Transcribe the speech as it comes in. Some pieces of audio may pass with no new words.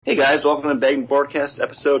Hey guys, welcome to Bang Broadcast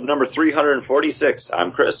episode number 346.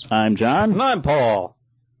 I'm Chris. I'm John. And I'm Paul.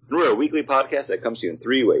 And we're a weekly podcast that comes to you in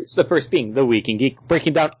three ways. The first being The Week in Geek,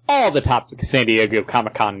 breaking down all the top San Diego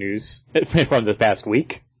Comic-Con news from this past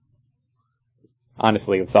week.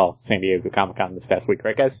 Honestly, it's all San Diego Comic-Con this past week,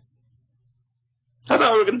 right guys? I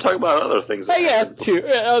thought we were going to talk about other things.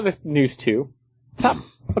 Other news too.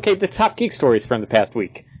 The top geek stories from the past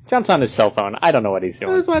week. John's on his cell phone. I don't know what he's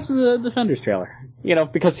doing. I was watching the Defenders trailer. You know,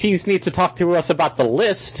 because he needs to talk to us about the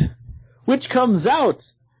list. Which comes out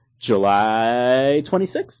July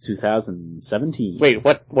 26, 2017. Wait,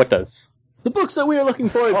 what does? The books that we are looking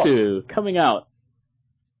forward to coming out.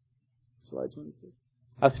 July 26.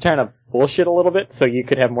 I was trying to bullshit a little bit so you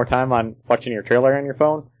could have more time on watching your trailer on your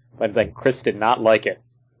phone, but then Chris did not like it.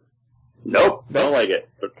 Nope, don't like it.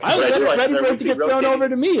 I was ready for it to get thrown over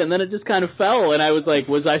to me, and then it just kind of fell, and I was like,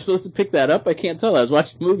 was I supposed to pick that up? I can't tell. I was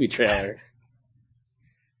watching a movie trailer.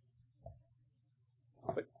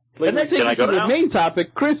 And that takes us to the main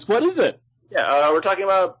topic. Chris, what is it? Yeah, we're talking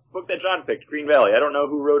about a book that John picked, Green Valley. I don't know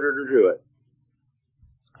who wrote it or drew it.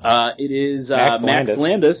 It is Max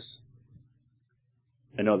Landis.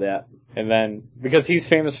 I know that. And then, because he's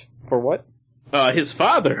famous for what? His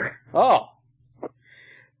father. Oh.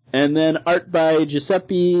 And then art by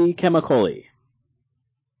Giuseppe Camicoli.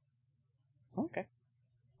 Okay.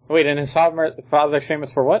 Wait, and his father's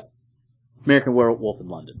famous for what? American Werewolf in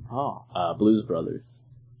London. Oh. Blues Brothers.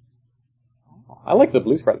 I like the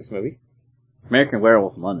Blues Brothers movie. American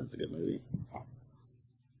Werewolf in London's a good movie.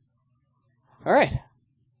 Alright.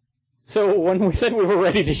 So when we said we were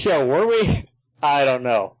ready to show, were we? I don't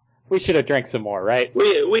know. We should have drank some more, right?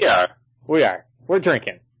 We are. We are. We're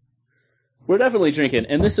drinking. We're definitely drinking,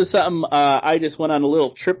 and this is something I just went on a little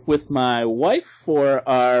trip with my wife for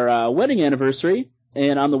our wedding anniversary,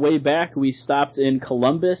 and on the way back we stopped in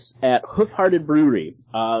Columbus at Hoof Hearted Brewery,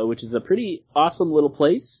 which is a pretty awesome little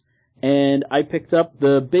place, and I picked up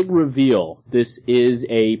the Big Reveal. This is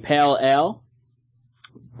a pale ale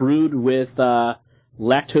brewed with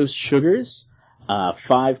lactose sugars,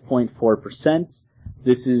 5.4%.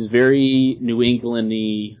 This is very New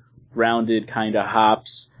England-y, rounded kind of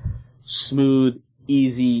hops. Smooth,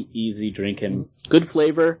 easy drinking. Good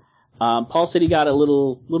flavor. Paul said he got a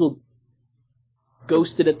little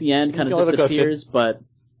ghosted at the end, kind of disappears, but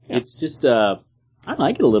it's just, I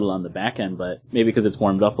like it a little on the back end, but maybe because it's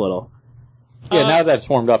warmed up a little. Yeah, now that it's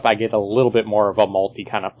warmed up, I get a little bit more of a malty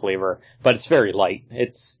kind of flavor, but it's very light.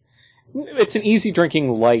 It's an easy drinking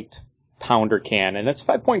light pounder can, and it's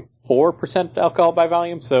 5.4% alcohol by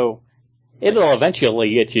volume, so it'll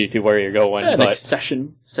eventually get you to where you're going. Yeah, nice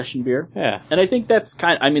session beer. Yeah. And I think that's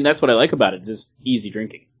that's what I like about it, just easy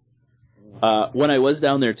drinking. When I was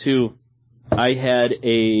down there too, I had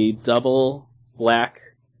a double black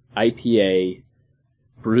IPA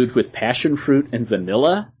brewed with passion fruit and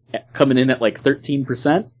vanilla coming in at like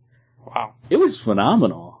 13%. Wow. It was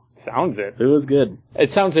phenomenal. Sounds it. It was good.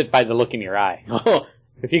 It sounds it by the look in your eye. Oh.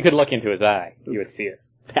 If you could look into his eye, you would see it.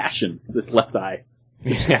 Passion. This left eye.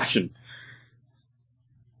 Passion.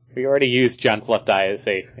 We already used John's left eye as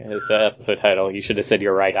episode title. You should have said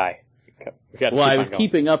your right eye. Well, I was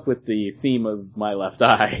keeping up with the theme of my left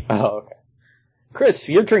eye. Oh, okay. Chris,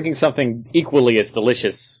 you're drinking something equally as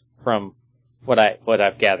delicious from what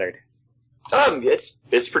I've gathered.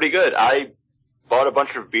 It's pretty good. I bought a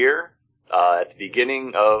bunch of beer at the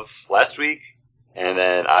beginning of last week, and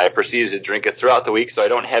then I proceeded to drink it throughout the week, so I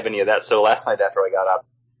don't have any of that. So last night after I got out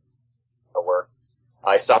of work,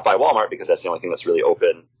 I stopped by Walmart because that's the only thing that's really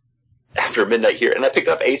open after midnight here, and I picked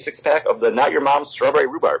up a 6-pack of the Not Your Mom's Strawberry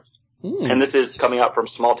Rhubarb. And this is coming out from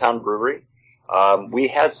Small Town Brewery. We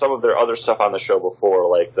had some of their other stuff on the show before,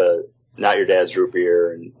 like the Not Your Dad's Root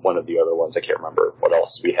Beer and one of the other ones. I can't remember what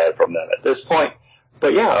else we had from them at this point.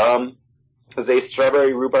 But yeah, it's a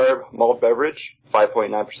strawberry rhubarb malt beverage, 5.9%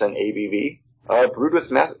 ABV, brewed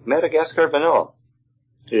with Madagascar vanilla.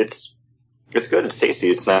 It's good. It's tasty.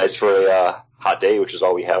 It's nice for a hot day, which is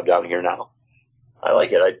all we have down here now. I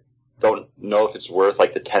like it. I don't know if it's worth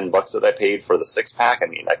like the $10 that I paid for the 6-pack. I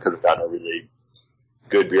mean, I could have gotten a really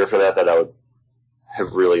good beer for that I would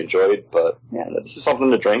have really enjoyed. But yeah, this is something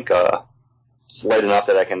to drink. It's light enough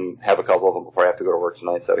that I can have a couple of them before I have to go to work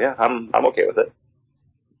tonight. So yeah, I'm okay with it.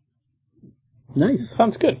 Nice.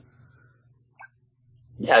 Sounds good.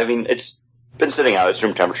 Yeah, I mean, it's been sitting out. It's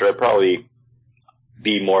room temperature. I'd probably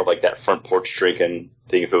be more of like that front porch drinking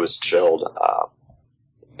thing if it was chilled.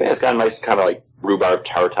 But it's got a nice kind of like rhubarb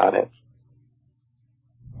tart on it.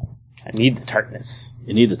 I need the tartness.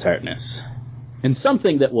 You need the tartness. And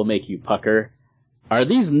something that will make you pucker are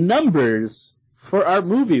these numbers for our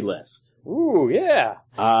movie list. Ooh, yeah.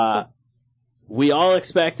 we all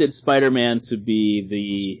expected Spider-Man to be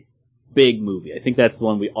the big movie. I think that's the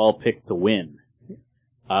one we all picked to win.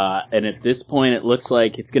 And at this point, it looks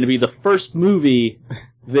like it's going to be the first movie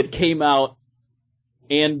that came out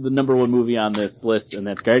and the number one movie on this list, and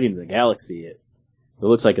that's Guardians of the Galaxy. It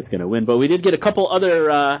looks like it's going to win. But we did get a couple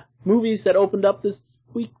other movies that opened up this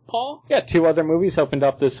week, Paul? Yeah, 2 other movies opened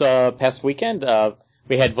up this past weekend.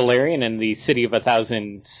 We had Valerian and the City of a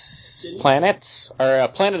Thousand Planets, or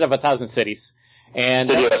Planet of a Thousand Cities. And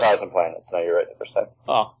City of a Thousand Planets. No, you're right the first time.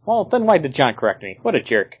 Oh, well, then why did John correct me? What a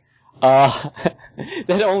jerk. That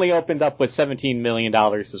only opened up with $17 million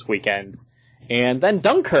this weekend. And then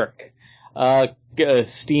Dunkirk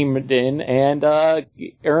steamed in and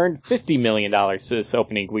earned $50 million this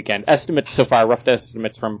opening weekend. Estimates so far, rough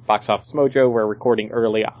estimates from Box Office Mojo. We're recording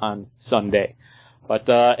early on Sunday. But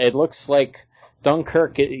it looks like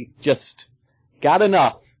Dunkirk just got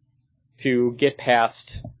enough to get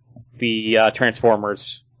past the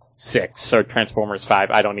Transformers 6 or Transformers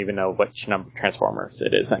 5. I don't even know which number of Transformers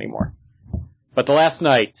it is anymore. But the last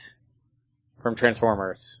night from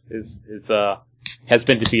Transformers has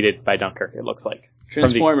been defeated by Dunkirk, it looks like.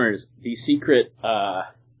 Transformers, the secret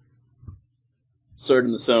Sword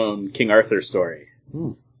in the Stone King Arthur story.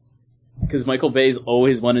 Because Michael Bay's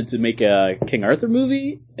always wanted to make a King Arthur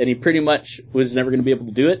movie, and he pretty much was never going to be able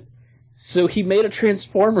to do it. So he made a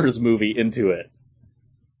Transformers movie into it.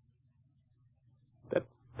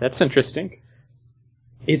 That's interesting.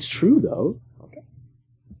 It's true, though. Okay.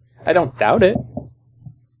 I don't doubt it.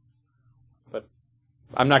 But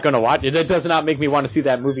I'm not going to watch it. It does not make me want to see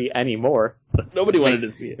that movie anymore. Nobody wanted to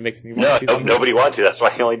see it. It makes me want to see that nobody wanted to. That's why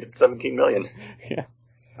he only did $17 million. Yeah.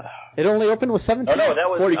 It only opened with 17? Oh, no, that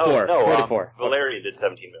was 44. Oh, no, 44. Valerian did $17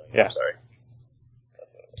 million. Yeah. I'm sorry.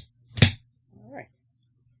 All right.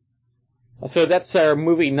 So that's our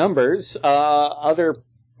movie numbers. Other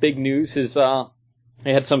big news is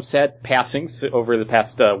we had some sad passings over the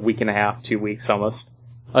past week and a half, 2 weeks almost.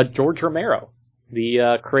 George Romero,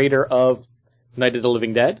 the creator of Night of the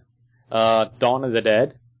Living Dead, Dawn of the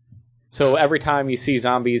Dead. So every time you see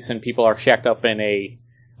zombies and people are shacked up in a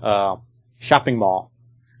shopping mall,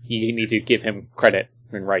 you need to give him credit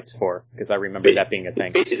and rights for, because I remember that being a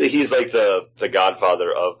thing. Basically, he's like the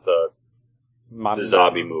godfather of the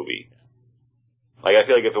zombie movie. Like, I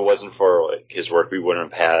feel like if it wasn't for like his work, we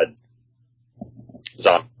wouldn't have had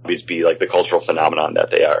zombies be like the cultural phenomenon that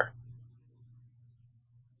they are.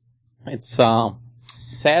 It's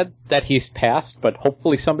sad that he's passed, but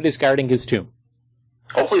hopefully somebody's guarding his tomb.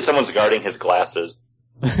 Hopefully someone's guarding his glasses.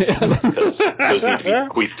 Because those need to be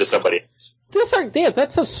bequeathed to somebody else.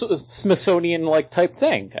 That's a Smithsonian-like type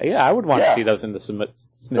thing. Yeah, I would want to see those in the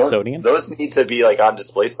Smithsonian. Those need to be like on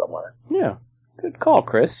display somewhere. Yeah. Good call,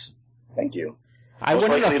 Chris. Thank you. I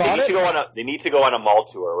wouldn't have thought it. They need to go on a mall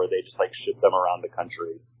tour where they just like ship them around the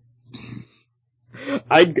country.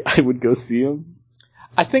 I would go see him.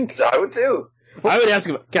 I think I would too. I would ask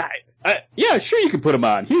him, guy, yeah, sure you can put him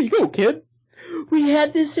on. Here you go, kid. We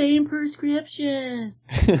had the same prescription.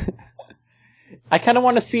 I kind of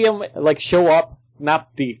want to see him like show up,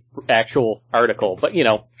 not the actual article, but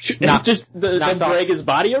not just drag his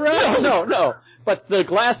body around. No. But the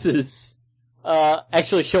glasses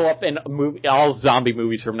actually show up in all zombie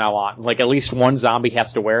movies from now on. Like at least one zombie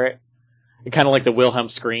has to wear it. Kind of like the Wilhelm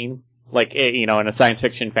scream, like in a science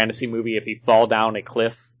fiction fantasy movie, if you fall down a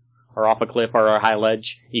cliff or off a cliff or a high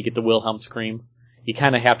ledge, you get the Wilhelm scream. You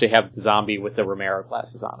kind of have to have the zombie with the Romero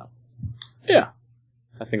glasses on him. Yeah.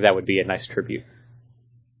 I think that would be a nice tribute.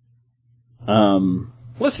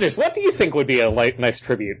 Listeners, what do you think would be a nice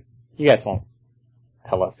tribute? You guys won't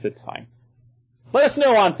tell us. It's fine. Let us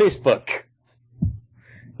know on Facebook.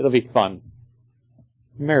 It'll be fun.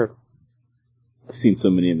 I've seen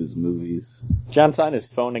so many of his movies. John's on his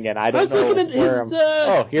phone again. I was know looking at his,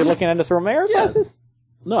 you're looking at his Romero glasses?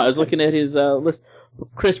 No, I was looking at his list.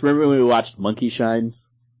 Chris, remember when we watched Monkey Shines?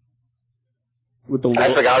 With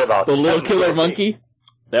I forgot about the little killer monkey?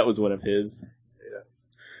 That was one of his.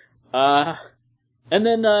 Yeah. And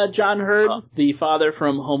then John Hurd, the father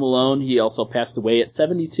from Home Alone, he also passed away at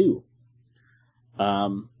 72.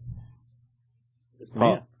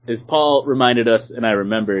 As Paul reminded us, and I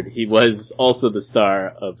remembered, he was also the star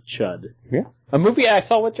of Chud. Yeah. A movie I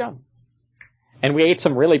saw with John. And we ate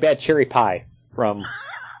some really bad cherry pie from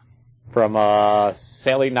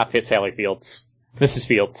Sally Fields. Mrs.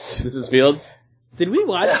 Fields. Mrs. Fields? Did we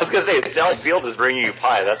watch? Yeah, I was gonna say, if Sally Fields is bringing you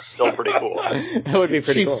pie, that's still pretty cool. That would be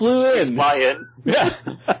pretty cool. She flew in. She's flying. Yeah.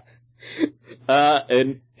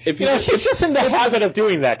 And if she's just in the habit of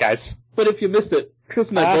doing that, guys. But if you missed it, Chris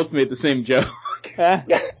and I both made the same joke. Yeah.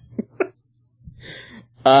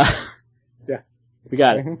 We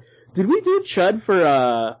got it. Did we do Chud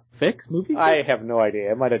for movie? I Fix? have no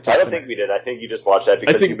idea. It might have. I don't think we did. I think you just watched that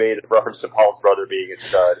because you made a reference to Paul's brother being a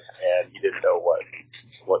stud, and he didn't know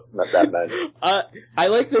what that meant. I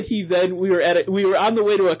like that we were on the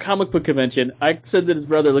way to a comic book convention. I said that his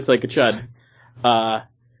brother looked like a chud.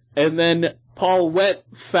 And then Paul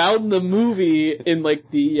found the movie in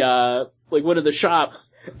like the one of the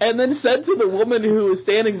shops, and then said to the woman who was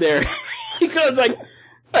standing there, he goes like,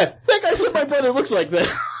 "Hey, that guy said my brother looks like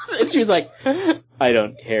this." And she was like, "I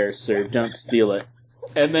don't care, sir. Don't steal it."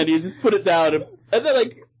 And then he just put it down, and then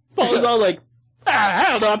like Paul was all like, "I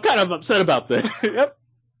don't know. I'm kind of upset about this." Yep.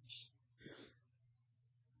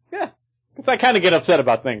 Yeah, because I kind of get upset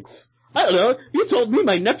about things. I don't know. You told me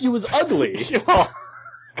my nephew was ugly. Oh,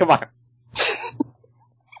 come on.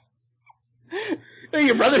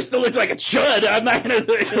 Your brother still looks like a chud. I'm not gonna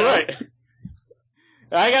do it. Right.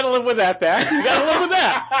 I gotta live with that, Dak. You gotta live with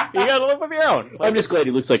that. You gotta live with your own. I'm just glad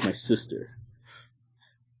he looks like my sister.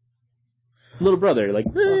 Little brother, like,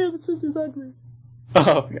 the sister's ugly.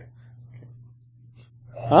 Oh, okay.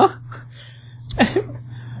 Huh?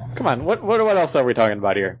 Come on, what else are we talking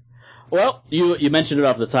about here? Well, you mentioned it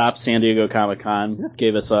off the top. San Diego Comic-Con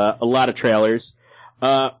gave us a lot of trailers.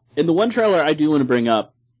 And the one trailer I do want to bring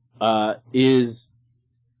up is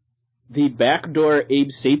the Backdoor Abe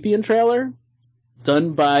Sapien trailer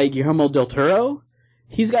done by Guillermo del Toro.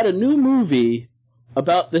 He's got a new movie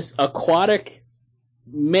about this aquatic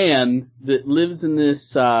man that lives in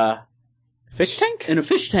this fish tank? In a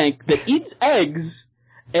fish tank that eats eggs,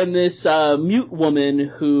 and this mute woman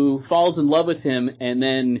who falls in love with him and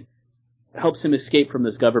then helps him escape from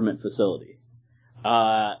this government facility.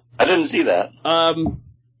 I didn't see that. I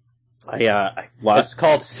lost. It's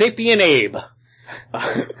called Sapien Abe.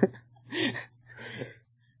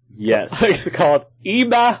 Yes. It's called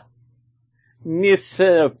Eba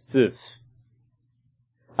Nisepsis.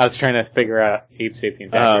 I was trying to figure out Abe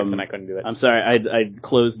Sapien backwards and I couldn't do it. I'm sorry, I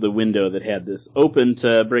closed the window that had this open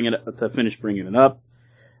to finish bringing it up.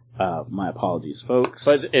 My apologies, folks.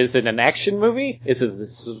 But is it an action movie?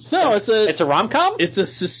 No, it's a rom-com? It's a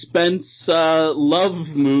suspense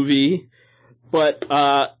love movie. But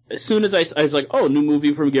as soon as I was like, oh, new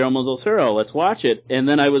movie from Guillermo del Toro, let's watch it. And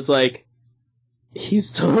then I was like,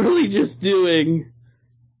 he's totally just doing.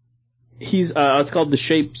 It's called The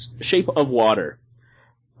Shape of Water.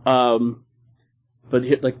 But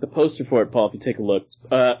here, like the poster for it, Paul, if you take a look,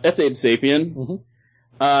 that's Abe Sapien. Mm-hmm.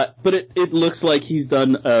 But it looks like he's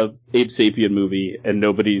done a Abe Sapien movie and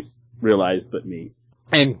nobody's realized but me.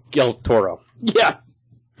 And Del Toro. Yes.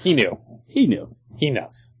 He knew. He knew. He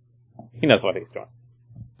knows. He knows what he's doing.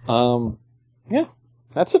 Yeah.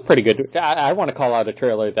 That's a pretty good. I want to call out a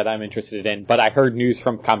trailer that I'm interested in, but I heard news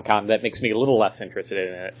from Comic-Con that makes me a little less interested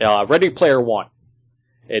in it. Ready Player One.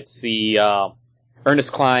 It's the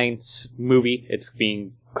Ernest Cline's movie. It's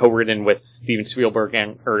being co-written with Steven Spielberg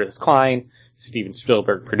and Ernest Cline. Steven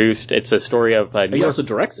Spielberg produced. It's a story of he also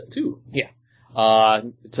directs it too. Yeah.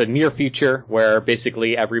 It's a near future where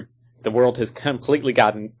basically the world has completely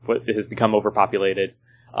has become overpopulated.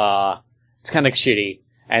 It's kind of shitty,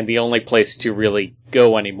 and the only place to really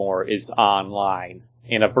go anymore is online,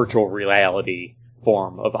 in a virtual reality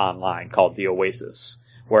form of online called the Oasis,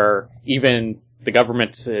 where even the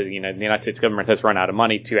government, the United States government has run out of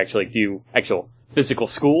money to actually do actual physical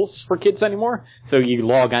schools for kids anymore. So you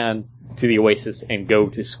log on to the Oasis and go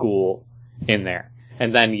to school in there.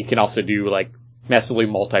 And then you can also do like massively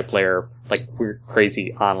multiplayer, like weird,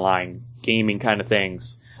 crazy online gaming kind of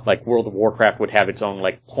things. Like World of Warcraft would have its own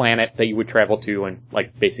like planet that you would travel to and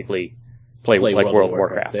like basically play like World of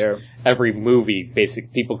Warcraft. There. Every movie,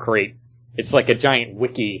 people create. It's like a giant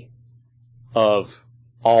wiki of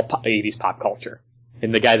all 80s pop culture.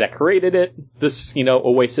 And the guy that created it, this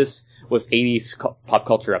Oasis, was 80s pop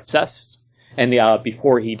culture obsessed. And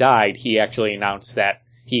before he died, he actually announced that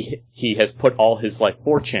he has put all his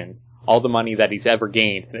fortune, all the money that he's ever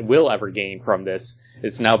gained and will ever gain from this,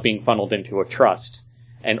 is now being funneled into a trust.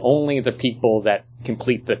 And only the people that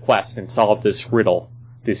complete the quest and solve this riddle,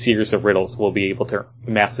 this series of riddles, will be able to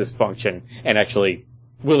amass this function and actually,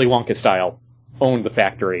 Willy Wonka style, own the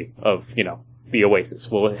factory of, the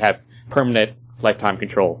Oasis. Will have permanent lifetime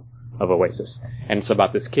control of Oasis. And it's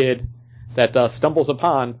about this kid that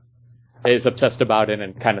is obsessed about it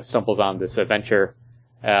and kind of stumbles on this adventure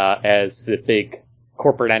as the big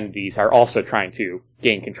corporate entities are also trying to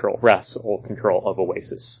gain wrestle control of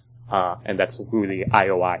Oasis. And that's who the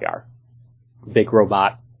IOI are. Big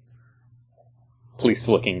robot,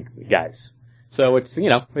 police-looking guys. So it's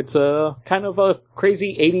a kind of a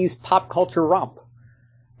crazy 80s pop culture romp.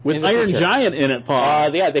 With Iron Giant in it,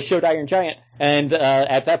 Paul. Yeah, they showed Iron Giant. And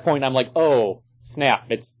at that point, I'm like, oh, snap.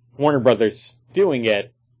 It's Warner Brothers doing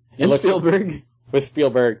it. And Spielberg. With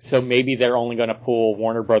Spielberg, so maybe they're only going to pull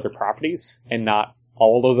Warner Brother properties and not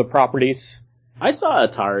all of the properties. I saw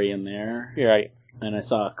Atari in there. You're right. And I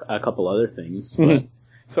saw a couple other things. But Mm-hmm.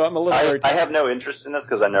 So I'm a little I have no interest in this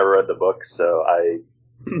because I never read the book, so I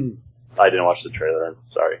didn't watch the trailer. I'm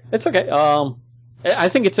sorry. It's okay. I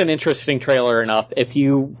think it's an interesting trailer enough. If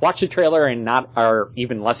you watch the trailer and are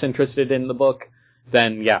even less interested in the book,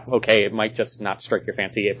 then yeah, okay, it might just not strike your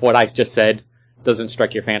fancy. If what I just said doesn't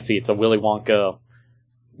strike your fancy, it's a Willy Wonka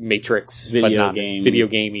Matrix video game, video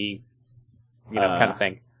gamey, kind of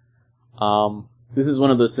thing. This is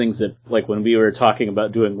one of those things that, like, when we were talking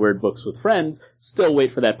about doing word books with friends, still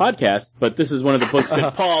wait for that podcast, but this is one of the books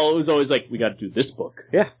that Paul was always like, we gotta do this book.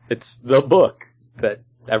 Yeah, it's the book that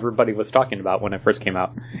everybody was talking about when it first came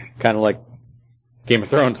out. Kind of like Game of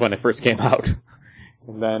Thrones when it first came out.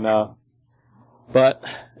 And then, and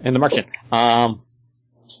The Martian.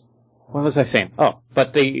 What was I saying? Oh,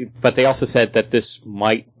 but they also said that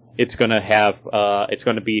it's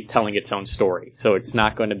gonna be telling its own story. So it's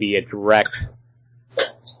not gonna be a direct,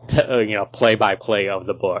 play-by-play of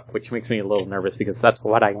the book, which makes me a little nervous because that's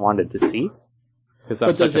what I wanted to see.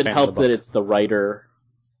 But does it help that it's the writer?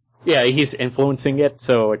 Yeah, he's influencing it,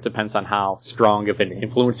 so it depends on how strong of an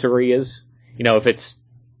influencer he is. If it's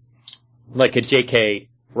like a J.K.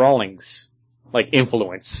 Rowling's,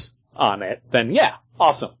 influence on it, then yeah,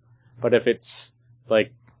 awesome. But if it's,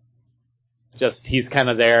 just he's kind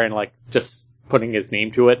of there and, just putting his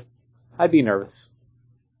name to it, I'd be nervous.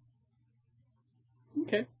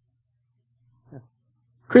 Okay.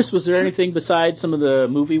 Chris, was there anything besides some of the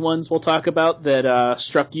movie ones we'll talk about that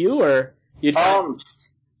struck you, or it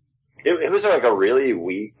was a really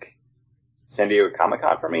weak San Diego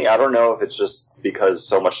Comic-Con for me. I don't know if it's just because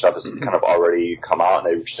so much stuff has kind of already come out and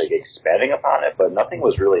they were just expanding upon it, but nothing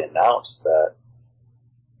was really announced that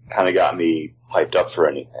kind of got me hyped up for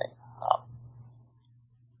anything.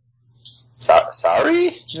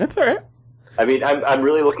 Sorry? That's alright. I mean, I'm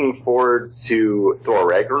really looking forward to Thor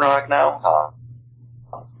Ragnarok now.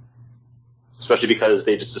 Especially because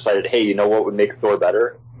they just decided, hey, you know what would make Thor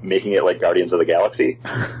better? Making it like Guardians of the Galaxy.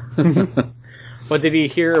 Well, did you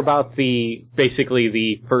hear about basically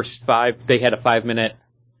the first they had a 5-minute,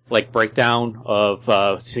 breakdown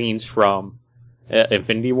of, scenes from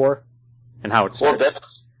Infinity War? And how it starts? Well,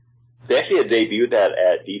 they actually had debuted that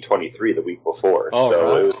at D23 the week before. Oh,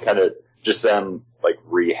 so right. It was kind of just them,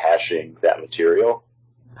 rehashing that material.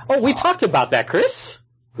 Oh, we talked about that, Chris.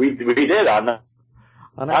 We did on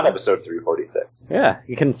episode 346. Yeah,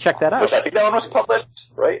 you can check that out. Which I think that one was published,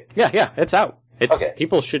 right? Yeah, it's out. Okay.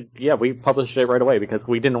 People should, we published it right away because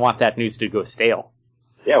we didn't want that news to go stale.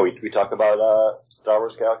 Yeah, we talk about Star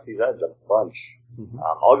Wars Galaxy's Edge a bunch. Mm-hmm.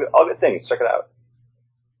 All good things. Check it out.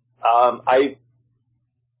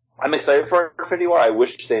 I'm excited for Infinity War. I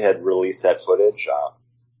wish they had released that footage.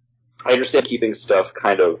 I understand keeping stuff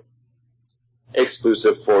kind of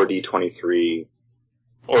exclusive for D23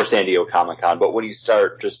 or San Diego Comic-Con, but when you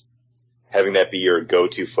start just having that be your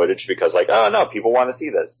go-to footage because oh no, people want to see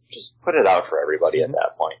this, just put it out for everybody at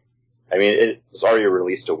that point. I mean, it was already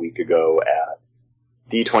released a week ago at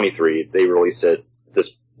D23. They released it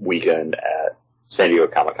this weekend at San Diego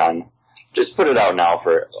Comic-Con. Just put it out now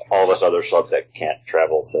for all of us other subs that can't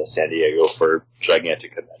travel to San Diego for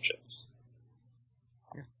gigantic conventions.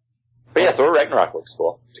 But yeah, Thor Ragnarok looks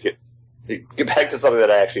cool. Get back to something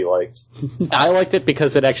that I actually liked. I liked it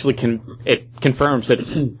because it actually it confirms that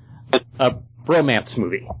it's a romance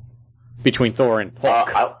movie between Thor and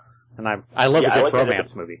Hulk. And I love a good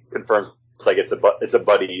romance movie. Confirms it's a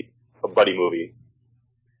buddy movie.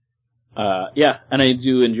 Yeah, and I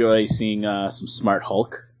do enjoy seeing some smart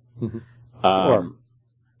Hulk. Mm-hmm.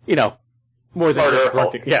 More than Smarter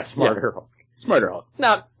Hulk. Yeah, smarter Hulk. Smarter Hulk.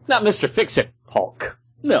 Not Mr. Fix-It Hulk.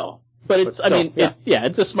 No. But it's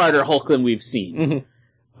a smarter Hulk than we've seen.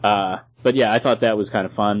 Mm-hmm. But yeah, I thought that was kind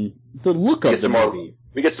of fun. The look of the movie.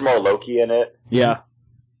 We get some more Loki in it. Yeah.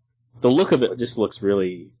 The look of it just looks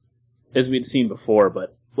really, as we'd seen before,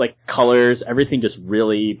 but colors, everything just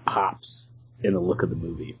really pops in the look of the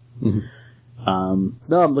movie. Mm-hmm.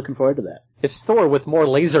 No, I'm looking forward to that. It's Thor with more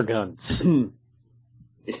laser guns. And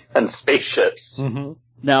spaceships. Mm-hmm.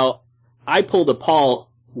 Now, I pulled a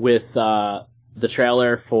Paul with, the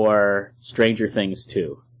trailer for Stranger Things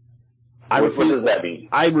 2. What does that mean?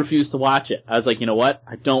 I refuse to watch it. I was like, you know what?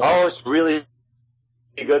 I don't. Oh, it's really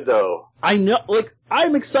good though. I know,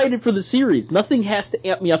 I'm excited for the series. Nothing has to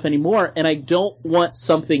amp me up anymore, and I don't want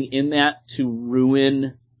something in that to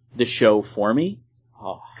ruin the show for me.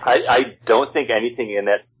 Oh. I don't think anything in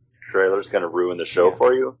that trailer is going to ruin the show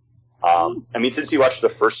for you. I mean, since you watched the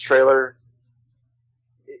first trailer,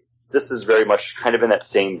 this is very much kind of in that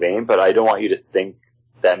same vein, but I don't want you to think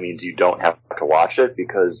that means you don't have to watch it,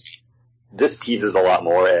 because this teases a lot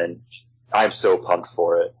more, and I'm so pumped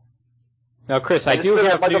for it. Now, Chris, I do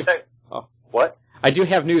have news. What? I do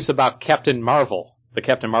have news about Captain Marvel, the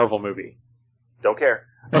Captain Marvel movie. Don't care.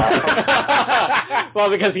 Well,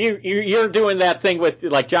 because you're doing that thing with,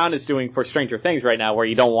 like John is doing for Stranger Things right now, where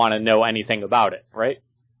you don't want to know anything about it, right?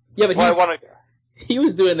 Yeah, but Well, he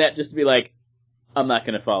was doing that just to be like, I'm not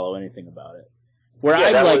going to follow anything about it. Where yeah,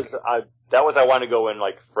 I'm that like, was I want to go in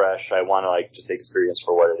like fresh. I want to like just experience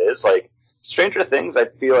for what it is. Like Stranger Things, I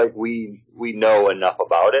feel like we know enough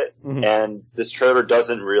about it, and this trailer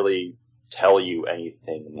doesn't really tell you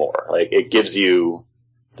anything more. Like it gives you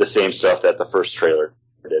the same stuff that the first trailer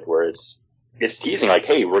did, where it's teasing like,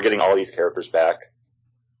 hey, we're getting all these characters back.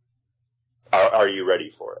 Are you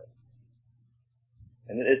ready for it?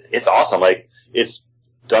 And it's awesome. Like it's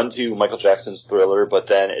done to Michael Jackson's Thriller, but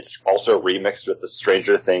then it's also remixed with the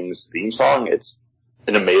Stranger Things theme song. It's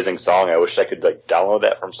an amazing song. I wish I could like download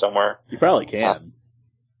that from somewhere. you probably can.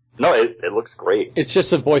 No, it looks great. It's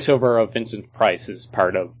just a voiceover of Vincent Price as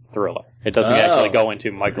part of Thriller. It doesn't actually go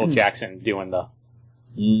into Michael Jackson doing the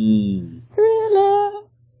Thriller.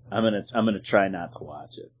 I'm gonna try not to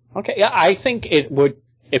watch it. Okay, yeah, I think it would,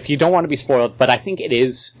 if you don't want to be spoiled, but I think it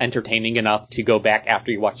is entertaining enough to go back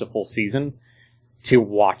after you watch the full season to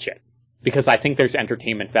watch it. Because I think there's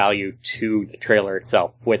entertainment value to the trailer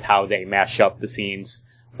itself with how they mash up the scenes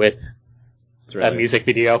with a music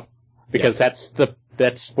video. Because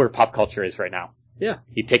that's where pop culture is right now. Yeah.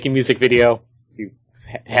 You take a music video, you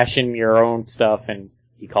hash in your own stuff, and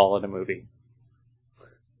you call it a movie.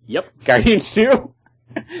 Yep. Guardians 2?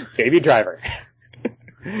 Baby Driver.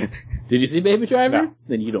 Did you see Baby Driver? No.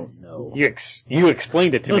 Then you don't know. You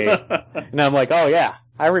explained it to me. And I'm like, oh yeah,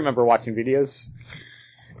 I remember watching videos.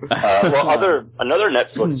 Another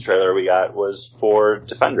Netflix trailer we got was for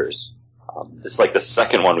Defenders. This is like the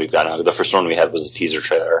second one we've gotten. The first one we had was a teaser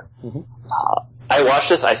trailer. I watched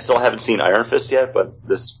this. I still haven't seen Iron Fist yet, but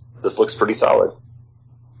this looks pretty solid.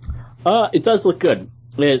 It does look good.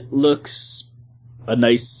 It looks a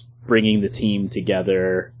nice bringing the team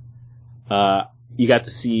together. You got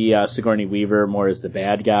to see Sigourney Weaver more as the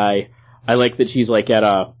bad guy. I like that she's like at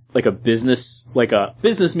a business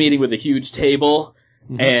meeting with a huge table,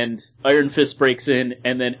 and Iron Fist breaks in,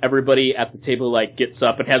 and then everybody at the table like gets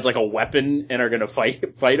up and has like a weapon and are gonna fight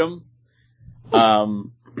him.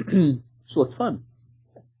 Which looked fun.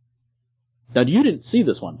 Now, you didn't see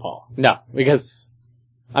this one, Paul. No, because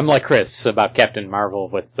I'm like Chris about Captain Marvel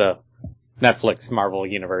with the Netflix Marvel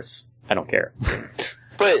universe. I don't care.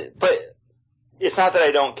 But it's not that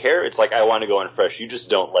I don't care. It's like I want to go in fresh. You just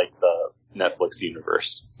don't like the Netflix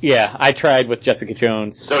universe. Yeah, I tried with Jessica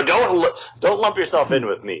Jones. So don't lump yourself in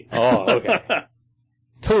with me. Oh, okay.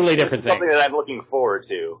 Totally This different is something things. that I'm looking forward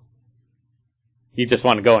to. You just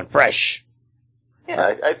want to go in fresh.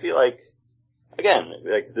 Yeah, I feel like, again,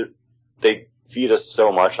 like they feed us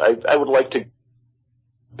so much. I would like to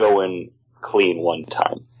go in clean one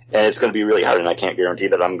time. And it's going to be really hard, and I can't guarantee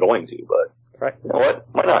that I'm going to, but Right. you know what?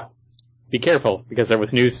 Why not? Be careful, because there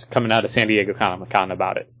was news coming out of San Diego Comic-Con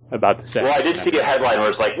about it. About the set. Well, I did see a headline where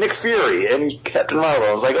it's like, Nick Fury and Captain Marvel.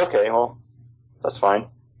 I was like, okay, well, that's fine.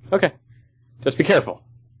 Okay. Just be careful.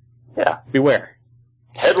 Yeah. Beware.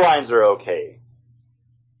 Headlines are okay.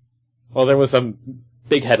 Well, there was a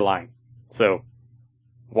big headline, so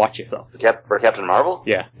watch yourself. For Captain Marvel?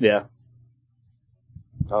 Yeah. Yeah.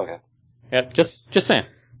 Okay. Yeah, just saying.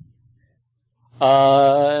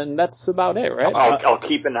 And that's about it, right? I'll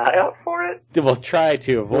keep an eye out for it. We'll try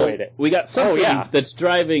to avoid it. We got something yeah. that's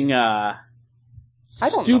driving don't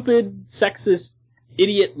stupid, sexist,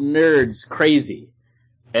 idiot nerds crazy.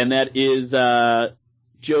 And that is Jodie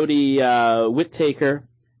Whittaker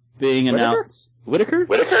being announced. Whittaker?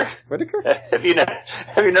 Whittaker? Whittaker? Have you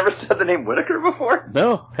never said the name Whittaker before?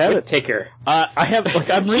 No, haven't. Whittaker. I have.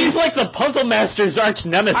 I'm reading. She's like the Puzzle Master's arch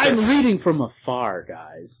nemesis. I'm reading from afar,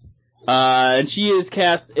 guys. And she is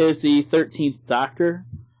cast as the 13th Doctor,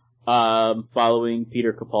 following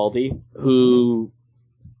Peter Capaldi, who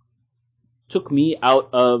took me out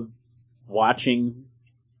of watching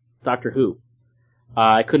Doctor Who.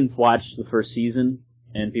 I couldn't watch the first season,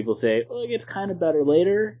 and people say, well, it gets kind of better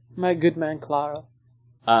later. My good man, Clara.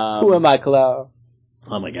 Who am I, Clara?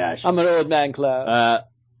 Oh my gosh. I'm an old man, Clara.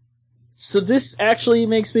 So this actually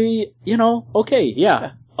makes me, okay,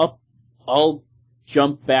 yeah, I'll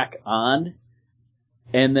jump back on.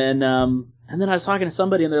 And then I was talking to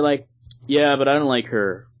somebody and they're like, yeah, but I don't like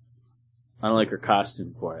her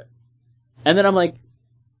costume for it. And then I'm like,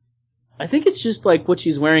 I think it's just like what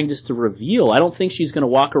she's wearing just to reveal. I don't think she's going to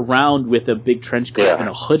walk around with a big trench coat and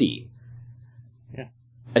a hoodie. Yeah.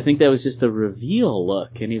 I think that was just a reveal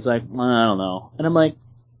look. And he's like, well, I don't know. And I'm like,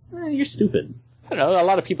 you're stupid. I don't know. A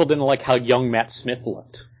lot of people didn't like how young Matt Smith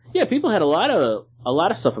looked. Yeah, people had a lot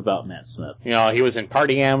of stuff about Matt Smith. You know, he was in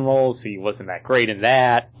Party Animals. He wasn't that great in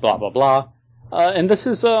that. Blah blah blah. And this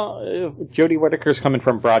is Jodie Whittaker's coming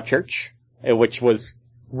from Broadchurch, which was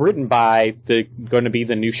written by going to be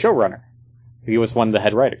the new showrunner. He was one of the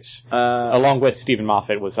head writers, along with Stephen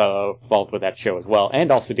Moffat was involved with that show as well,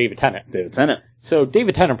 and also David Tennant. David Tennant. So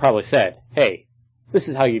David Tennant probably said, "Hey, this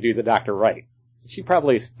is how you do the Doctor right." She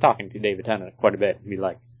probably is talking to David Tennant quite a bit and be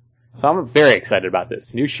like, so I'm very excited about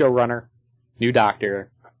this. New showrunner, new Doctor.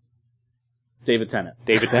 David Tennant.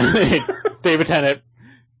 David Tennant,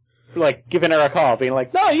 like, giving her a call, being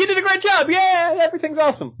like, no, you did a great job, yeah, everything's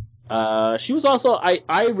awesome. She was also,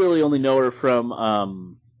 I really only know her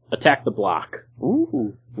from, Attack the Block.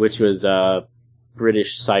 Ooh. Which was a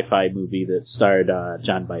British sci-fi movie that starred,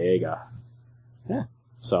 John Boyega. Yeah.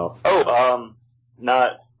 So. Oh,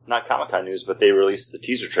 not Comic-Con news, but they released the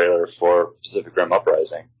teaser trailer for Pacific Rim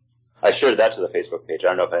Uprising. I shared that to the Facebook page. I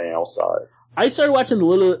don't know if anyone else saw it. I started watching a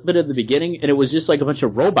little bit at the beginning, and it was just like a bunch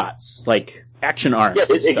of robots, like action arms. Yeah,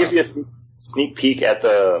 it gives you a sneak peek at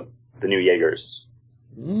the new Jaegers.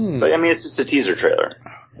 But I mean, it's just a teaser trailer.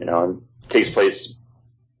 You know, it takes place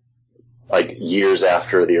like years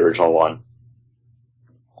after the original one.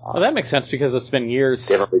 Well, that makes sense because it's been years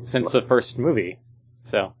since the first movie.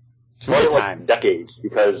 So, it's more time. Like decades,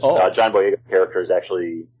 because John Boyega's character is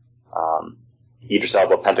actually Idris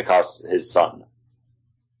Elba Pentecost, his son.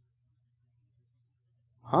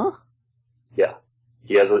 Huh? Yeah.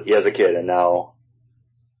 He has a kid, and now,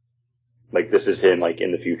 like, this is him, like,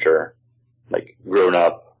 in the future, like, grown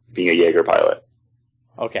up, being a Jaeger pilot.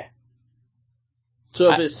 Okay.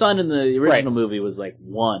 So if his son in the original movie was, like,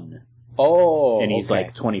 1, and he's,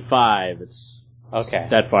 like, 25, it's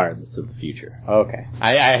that far into the future. Okay.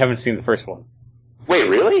 I haven't seen the first one. Wait,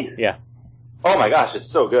 really? Yeah. Oh my gosh, it's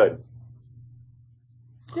so good.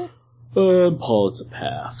 Paul, it's a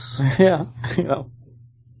pass. Yeah. You know.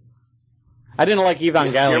 I didn't like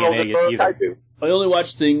Evangelion either. I only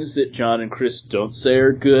watch things that John and Chris don't say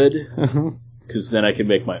are good, because then I can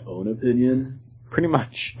make my own opinion. Pretty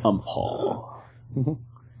much. I'm Paul.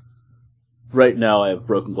 Right now I have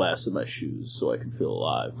broken glass in my shoes, so I can feel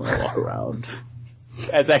alive when I walk around.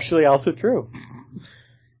 That's actually also true.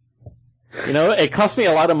 You know, it costs me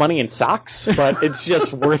a lot of money in socks, but it's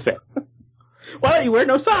just worth it. Why don't you wear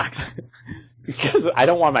no socks? Because I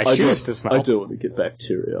don't want my shoes to smell. I don't want to get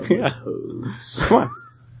bacteria on my toes. Come on.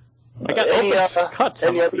 I got open cuts.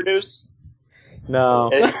 Any other news? No.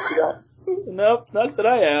 Nope, not that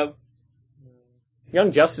I have.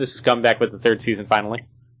 Young Justice is coming back with the 3rd season finally.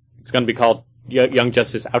 It's going to be called Young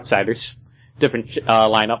Justice Outsiders. Different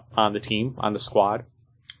lineup on the team, on the squad.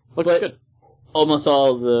 Looks good. Almost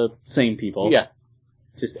all the same people. Yeah.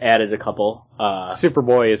 Just added a couple.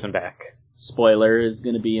 Superboy isn't back. Spoiler is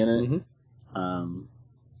going to be in it. Mm-hmm.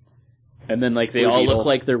 And then, like, they all look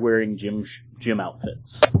like they're wearing gym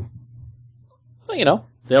outfits. Well, you know.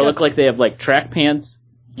 They all look like they have, like, track pants,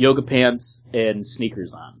 yoga pants, and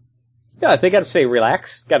sneakers on. Yeah, they gotta stay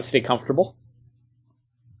relaxed. Gotta stay comfortable.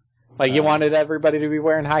 Like, you wanted everybody to be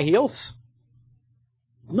wearing high heels?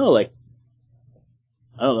 No, like,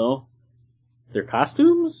 I don't know. Their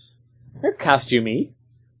costumes? They're costumey.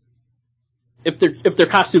 If their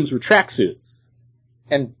costumes were tracksuits.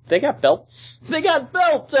 And they got belts. They got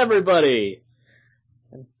belts, everybody!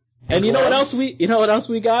 And you know what else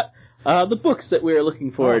we got? The books that we are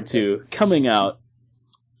looking forward to coming out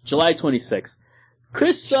July 26th.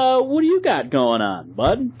 Chris, what do you got going on,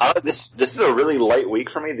 bud? This is a really light week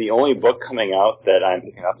for me. The only book coming out that I'm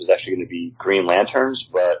picking up is actually going to be Green Lanterns,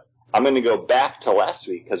 but I'm going to go back to last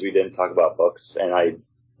week because we didn't talk about books, and I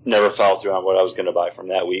never followed through on what I was going to buy from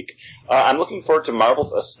that week. I'm looking forward to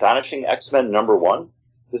Marvel's Astonishing X-Men #1.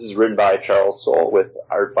 This is written by Charles Soule with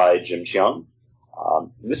art by Jim Cheung.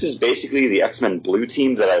 This is basically the X-Men Blue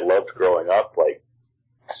team that I loved growing up, like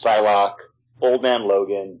Psylocke, Old Man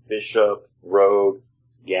Logan, Bishop, Rogue,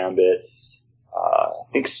 Gambit. I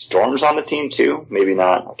think Storm's on the team too. Maybe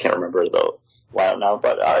not. I can't remember the lineup now.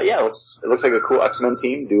 But yeah, it looks like a cool X-Men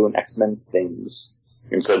team doing X-Men things.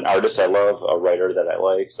 It's an artist I love, a writer that I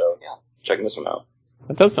like. So yeah, checking this one out.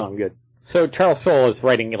 That does sound good. So Charles Soule is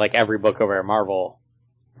writing like every book over at Marvel,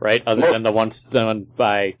 right? Other than the ones done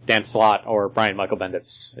by Dan Slott or Brian Michael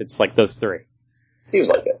Bendis. It's like those 3. Seems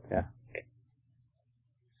like it. Yeah.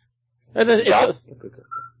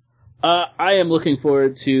 I am looking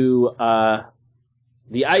forward to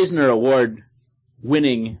the Eisner Award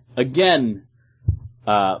winning again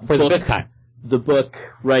For the fifth time. the book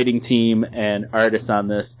writing team and artists on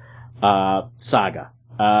this, Saga.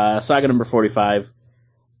 Saga number 45.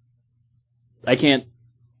 I can't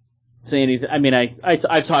say anything. I mean,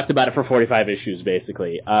 I've talked about it for 45 issues,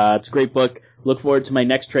 basically. It's a great book. Look forward to my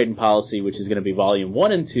next trading policy, which is going to be volume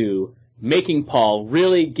 1 and 2, making Paul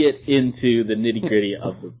really get into the nitty-gritty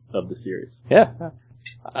of the series. Yeah.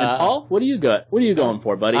 And Paul, what do you got? What are you going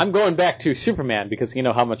for, buddy? I'm going back to Superman because you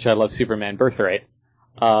know how much I love Superman Birthright.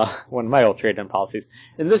 One of my old trade-in policies.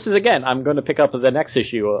 And this is, again, I'm going to pick up the next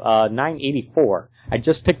issue, 984. I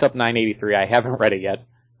just picked up 983. I haven't read it yet,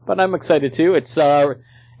 but I'm excited too. It's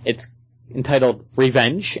entitled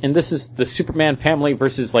Revenge, and this is the Superman family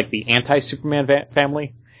versus, like, the anti-Superman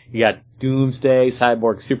family. You got Doomsday,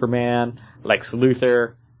 Cyborg Superman, Lex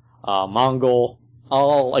Luthor, Mongol,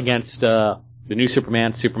 all against, the new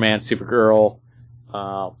Superman, Supergirl,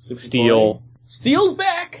 Steel. Steel's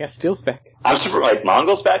back! Yeah, Steel's back. I'm super, like,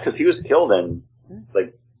 Mongol's back because he was killed in,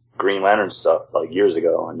 like, Green Lantern stuff, like, years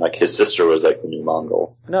ago, and, like, his sister was, like, the new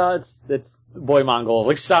Mongol. No, it's Boy Mongol, at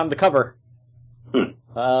least on the cover.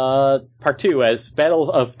 Part 2, as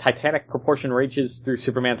Battle of Titanic Proportion rages through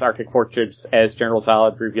Superman's Arctic fortress as General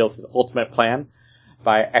Zod reveals his ultimate plan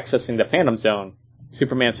by accessing the Phantom Zone,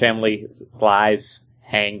 Superman's family's lives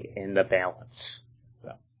hang in the balance.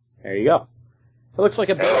 So, there you go. It looks like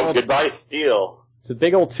a big old... Goodbye, Steel. It's a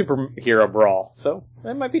big old superhero brawl, so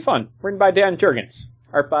that might be fun. Written by Dan Jurgens.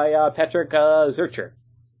 Art by Patrick Zurcher.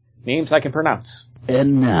 Names I can pronounce.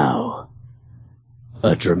 And now,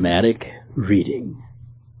 a dramatic reading.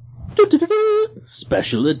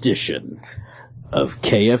 Special edition of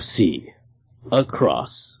KFC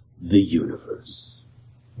Across the Universe.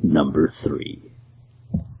 Number 3.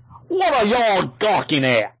 What are y'all gawking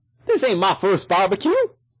at? This ain't my first barbecue.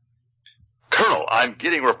 Colonel, I'm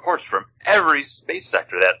getting reports from every space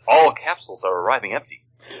sector that all capsules are arriving empty.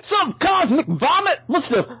 Some cosmic vomit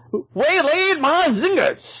must have waylaid my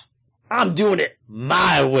zingers. I'm doing it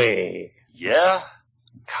my way. Yeah,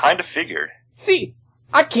 kind of figured. See,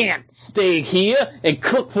 I can't stay here and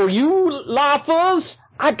cook for you lifers.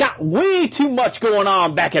 I got way too much going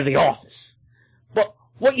on back at the office. But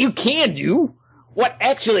what you can do, what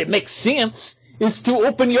actually makes sense, is to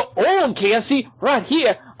open your own KFC right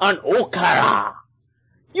here on Okara.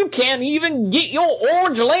 You can't even get your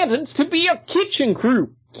orange lanterns to be a kitchen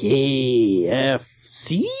crew.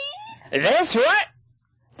 KFC? That's right.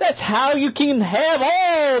 That's how you can have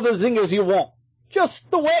all the zingers you want. Just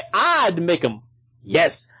the way I'd make them.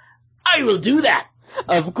 Yes, I will do that.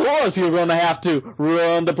 Of course you're gonna have to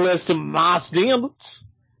run the place to my standards.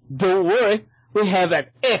 Don't worry, we have an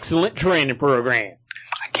excellent training program.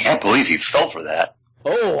 I can't believe you fell for that.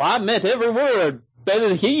 Oh, I meant every word.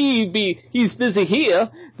 Better he's busy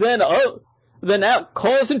here than out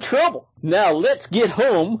causing trouble. Now let's get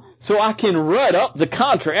home so I can write up the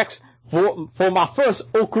contracts for my first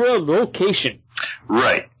Okra location.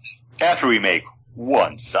 Right. After we make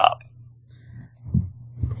one stop.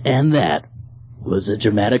 And that was a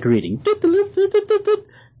dramatic reading.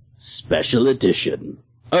 Special edition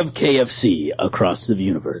of KFC Across the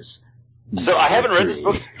Universe. So I haven't read this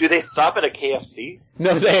book. Do they stop at a KFC?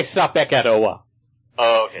 No, they stop back at Oa.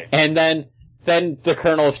 Oh, okay. And then the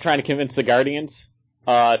Colonel is trying to convince the Guardians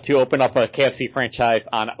to open up a KFC franchise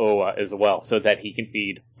on Oa as well, so that he can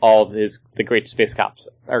feed all of the great space cops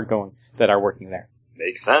that are working there.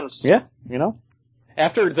 Makes sense. Yeah,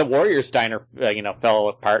 After the Warriors Diner, fell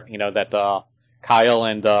apart, that Kyle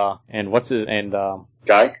and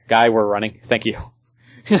Guy were running. Thank you.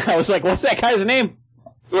 I was like, what's that guy's name?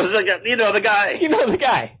 What's the guy? You know the guy. You know the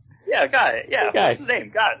guy. Yeah, guy. Yeah, the guy. What's his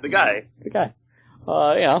name? The guy. The guy.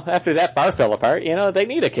 After that bar fell apart, they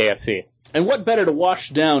need a KFC. And what better to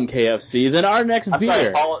wash down KFC than our next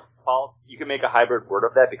beer? Sorry, Paul, you can make a hybrid word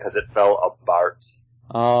of that because it fell apart.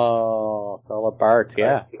 Oh, fell apart,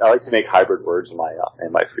 yeah. I like to make hybrid words in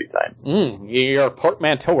my free time. You're a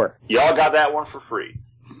portmanteauer. Y'all got that one for free.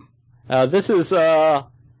 This is,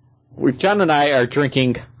 John and I are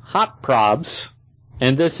drinking Hot Probs,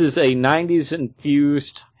 and this is a 90s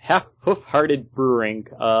infused Hoof-Hearted Brewing,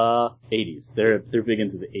 80s. They're big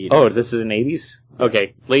into the 80s. Oh, this is an 80s?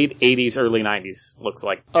 Okay, late 80s, early 90s, looks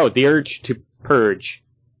like. Oh, The Urge to Purge,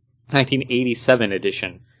 1987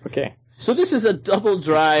 edition. Okay. So this is a double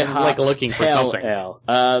dry hop like looking for something. Ale.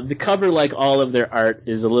 The cover, like all of their art,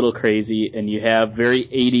 is a little crazy, and you have very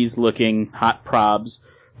 80s looking hot probs,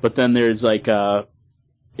 but then there's like a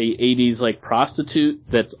 80s like prostitute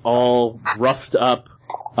that's all roughed up,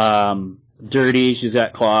 dirty. She's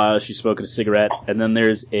got claws. She's smoking a cigarette, and then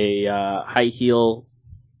there's a high heel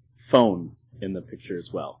phone in the picture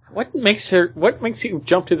as well. What makes you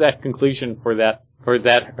jump to that conclusion for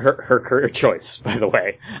her career choice, by the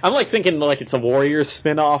way? I'm like thinking like it's a Warriors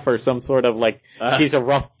spinoff or some sort of like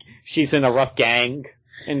she's in a rough gang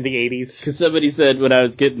in the 80s. Because somebody said when I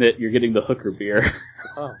was getting it, you're getting the hooker beer.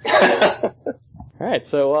 Oh. Alright,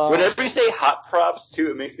 so whenever you say hot props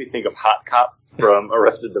too, it makes me think of Hot Cops from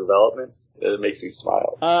Arrested Development. It makes me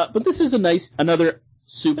smile. But this is another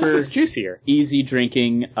super this is juicier. easy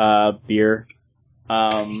drinking beer.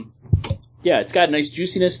 Yeah, it's got nice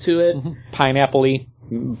juiciness to it. Pineapple-y,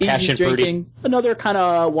 passion Easy drinking. fruity. Another kind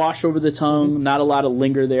of wash over the tongue. Not a lot of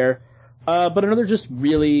linger there. But another just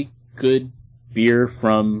really good beer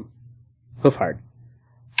from Hoof Hard.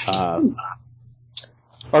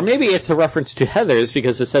 Or maybe it's a reference to Heathers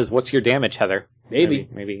because it says, "What's your damage, Heather?"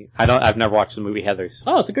 Maybe. I've never watched the movie Heathers.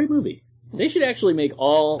 Oh, it's a great movie. They should actually make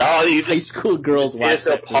all high school girls watch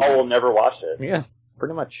so that Paul movie. will never watch it. Yeah,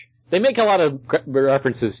 pretty much. They make a lot of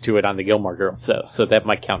references to it on the Gilmore Girls, so that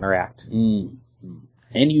might counteract. Mm.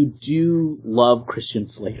 And you do love Christian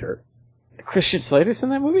Slater. Christian Slater's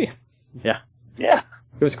in that movie? Yeah. Yeah.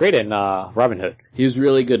 It was great in Robin Hood. He was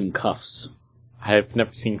really good in Cuffs. I've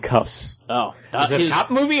never seen Cuffs. Oh. Is it a cop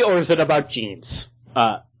movie or is it about jeans?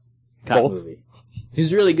 Cop Both? movie. He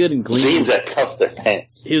was really good in Gleaming. Jeans that cuff their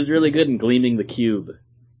pants. He was really good in Gleaming the Cube.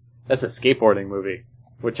 That's a skateboarding movie,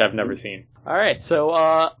 which I've never seen. Alright,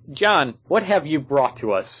 so, John, what have you brought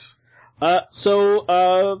to us?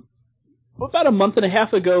 So, about a month and a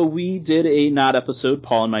half ago, we did a Not episode,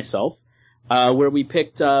 Paul and myself, where we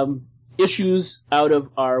picked issues out of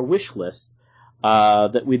our wish list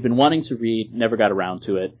that we'd been wanting to read, never got around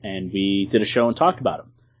to it, and we did a show and talked about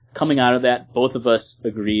them. Coming out of that, both of us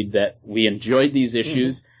agreed that we enjoyed these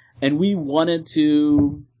issues, and we wanted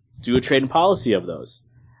to do a trade and policy of those.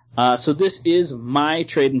 So this is my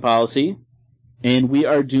trade and policy, and we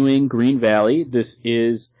are doing Green Valley. This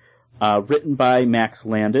is written by Max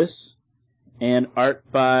Landis, and art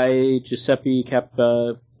by Giuseppe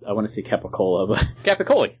Capicola, but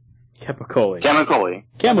Capicoli.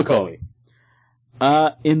 Camicoli.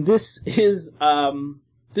 And this is,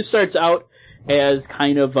 this starts out as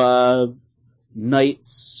kind of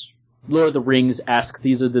knights, Lord of the Rings-esque.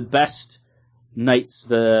 These are the best knights,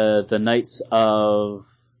 the knights of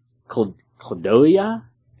Cladoia?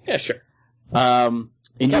 Yeah, sure.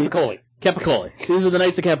 Capicoli. These are the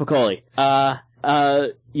Knights of Capicoli.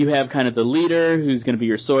 You have kind of the leader, who's going to be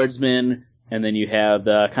your swordsman, and then you have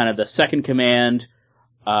the kind of the second command.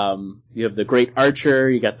 You have the great archer.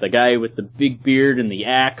 You got the guy with the big beard and the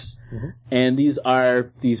axe, and these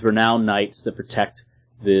are these renowned knights that protect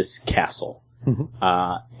this castle.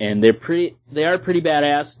 And they are pretty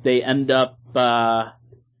badass. They end up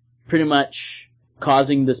pretty much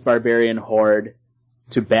causing this barbarian horde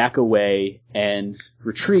to back away and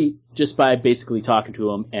retreat just by basically talking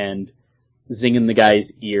to him and zinging the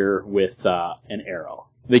guy's ear with an arrow.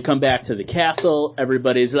 They come back to the castle.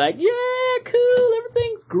 Everybody's like, yeah, cool,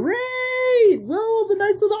 everything's great. Well, the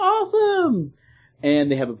knights are awesome.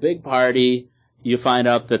 And they have a big party. You find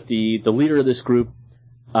out that the leader of this group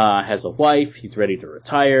has a wife. He's ready to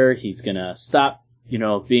retire. He's gonna stop,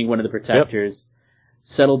 being one of the protectors,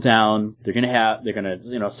 settle down. They're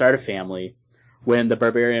gonna, start a family when the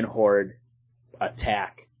barbarian horde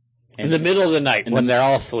attack. In the middle of the night, when they're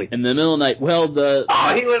all asleep. In the middle of the night. Well,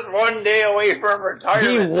 he was one day away from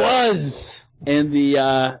retirement. He was! And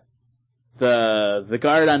the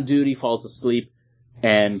guard on duty falls asleep,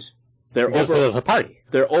 and they're the party.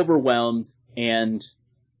 They're overwhelmed, and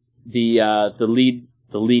the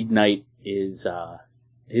lead knight is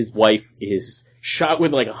his wife is shot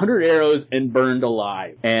with like 100 arrows and burned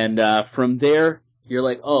alive. And from there, you're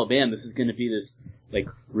like, oh man, this is going to be this like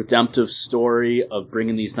redemptive story of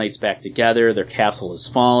bringing these knights back together. Their castle has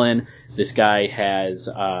fallen. This guy has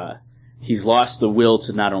he's lost the will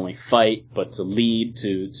to not only fight but to lead,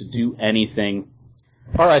 to do anything.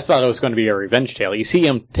 Or I thought it was going to be a revenge tale. You see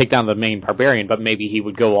him take down the main barbarian, but maybe he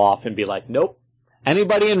would go off and be like, nope,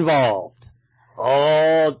 anybody involved,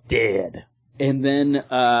 all dead. And then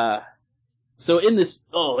so in this,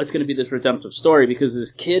 it's going to be this redemptive story because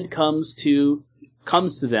this kid comes to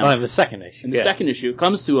them. Oh, in the second issue. In the second issue,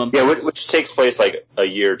 comes to them. Yeah, which takes place like a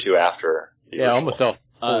year or two after. Yeah, almost all.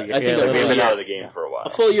 I think we've been out of the game for a while.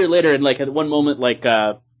 A full year later, and like at one moment, like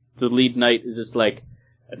the lead knight is just like,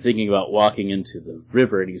 I'm thinking about walking into the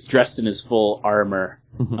river, and he's dressed in his full armor.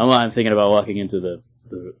 I'm thinking about walking into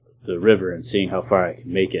the river and seeing how far I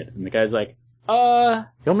can make it. And the guy's like,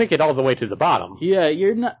 you'll make it all the way to the bottom. Yeah,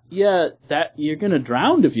 you're not. Yeah, you're gonna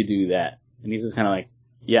drown if you do that. And he's just kind of like,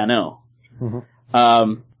 yeah, no.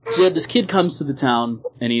 So yeah, this kid comes to the town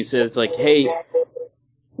and he says like, hey,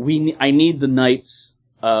 I need the Knights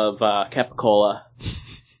of Capicola.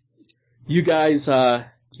 You guys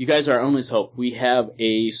are our only hope. We have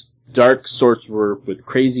a dark sorcerer with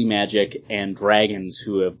crazy magic and dragons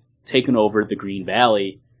who have taken over the Green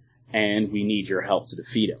Valley, and we need your help to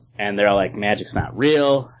defeat him. And they're like, magic's not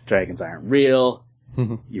real, dragons aren't real,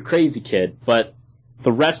 you're crazy, kid. But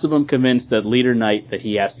the rest of them convinced the leader knight that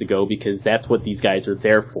he has to go because that's what these guys are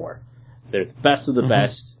there for. They're the best of the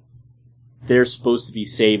best. They're supposed to be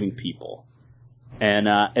saving people. And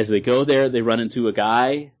as they go there, they run into a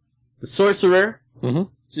guy, the sorcerer,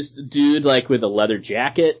 just a dude like with a leather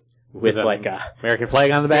jacket, with like a American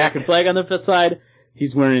flag on the back. American flag on the side.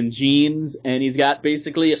 He's wearing jeans, and he's got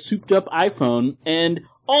basically a souped-up iPhone, and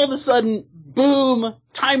all of a sudden, boom,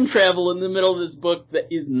 time travel in the middle of this book that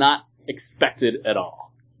is not expected at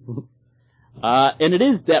all. And it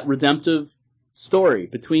is that redemptive story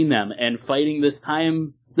between them, and fighting this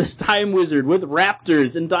time wizard with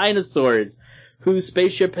raptors and dinosaurs, whose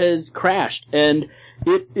spaceship has crashed, and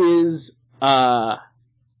it is,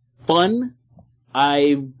 fun.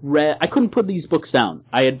 I couldn't put these books down.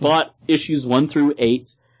 I had bought issues 1 through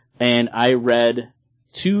 8, and I read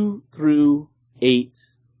 2 through 8.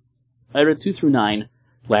 I read 2 through 9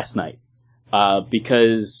 last night.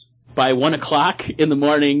 Because by 1 o'clock in the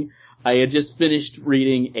morning, I had just finished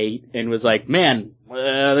reading 8 and was like, man,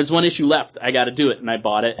 there's 1 issue left. I gotta do it. And I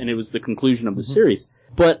bought it, and it was the conclusion of the series.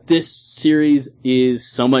 But this series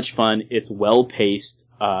is so much fun. It's well paced.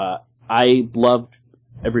 I loved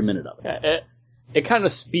every minute of it. It kind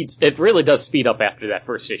of it really does speed up after that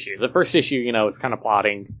first issue. The first issue, is kind of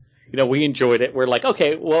plotting. We enjoyed it. We're like,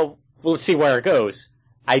 okay, well, let's see where it goes.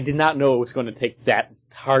 I did not know it was going to take that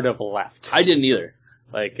hard of a left. I didn't either.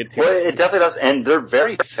 It definitely does, and they're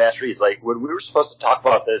very fast reads. Like, when we were supposed to talk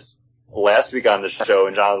about this last week on the show,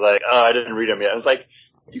 and John was like, oh, I didn't read them yet. I was like,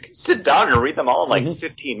 you can sit down and read them all in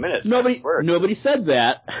 15 minutes. Nobody said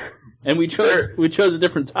that. And we chose a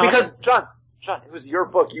different topic. Because, John, it was your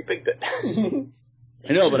book. You picked it.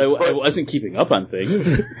 I know, but I wasn't keeping up on things.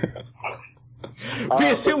 We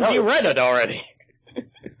assumed you read it already.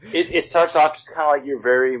 It starts off just kind of like your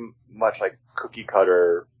very much like cookie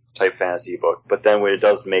cutter type fantasy book, but then when it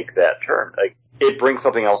does make that turn, like, it brings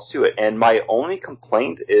something else to it. And my only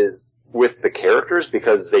complaint is with the characters,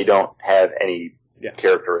 because they don't have any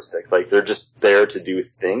characteristics. Like, they're just there to do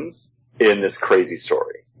things in this crazy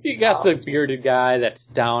story. You got the bearded guy that's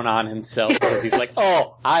down on himself because he's like,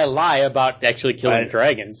 oh, I lie about actually killing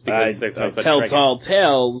dragons because there's no such dragons. Tell tall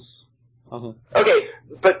tales. Okay,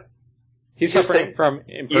 but he's suffering from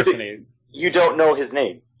impersonating. You don't know his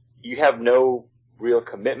name. You have no real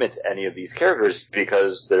commitment to any of these characters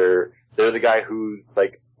because they're the guy who,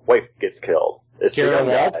 like, wife gets killed. It's the young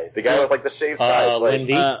guy. The guy with, like, the shaved sides.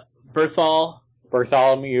 Lindy.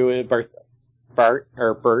 Bartholomew, Bert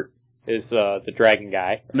is the dragon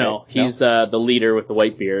guy. No, he's the leader with the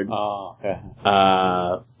white beard. Oh, okay.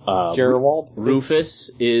 Gerwald? Rufus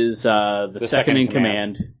is the second in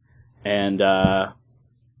command. And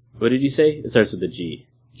what did you say? It starts with a G.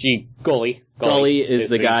 Gully. Gully is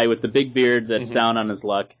the guy with the big beard that's down on his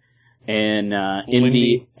luck. And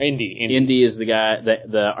Indy is the guy,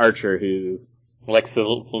 the archer who likes the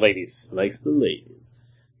ladies.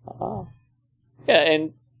 Yeah,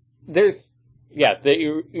 and there's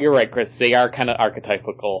you're right, Chris. They are kind of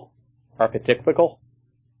archetypical.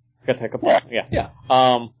 Yeah.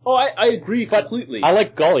 I agree completely. I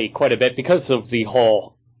like Gully quite a bit because of the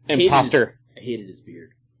whole imposter. I hated his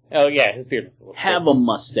beard. Oh yeah, his beard was a little Have a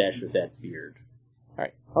mustache with that beard.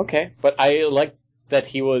 Alright, okay. But I like that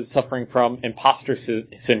he was suffering from imposter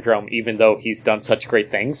syndrome, even though he's done such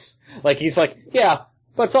great things. Like, he's like, yeah,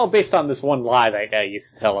 but it's all based on this one lie that I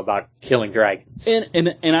used to tell about killing dragons.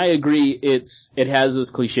 And I agree, it has those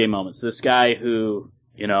cliche moments. This guy who,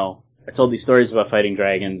 I told these stories about fighting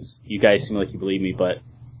dragons, you guys seem like you believe me, but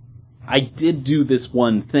I did do this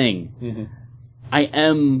one thing.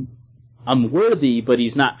 I'm worthy, but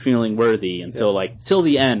he's not feeling worthy until till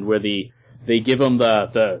the end, where they give him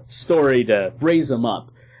the story to raise him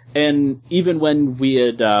up. And even when we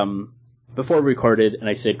had, before we recorded, and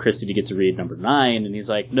I said, Chris, did you get to read number 9? And he's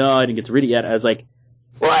like, no, I didn't get to read it yet. I was like,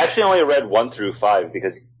 well, I actually only read 1 through 5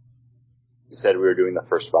 because you said we were doing the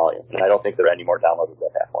first volume, and I don't think there are any more downloaded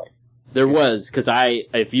at that point. There was, because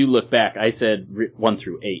if you look back, I said 1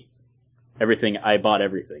 through 8. I bought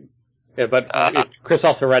everything. Yeah, but Chris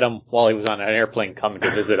also read them while he was on an airplane coming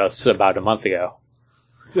to visit us about a month ago.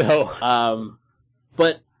 So,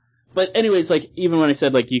 but anyways, like, even when I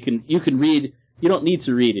said, like, you can read, you don't need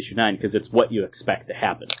to read issue 9 because it's what you expect to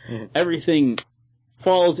happen. Everything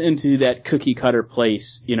falls into that cookie cutter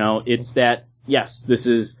place, it's that, yes,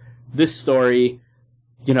 this story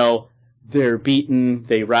they're beaten,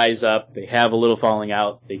 they rise up, they have a little falling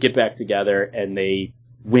out, they get back together, and they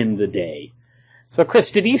win the day. So,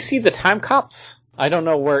 Chris, did you see the Time Cops? I don't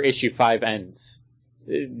know where issue 5 ends.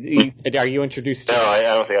 Are you introduced to No, I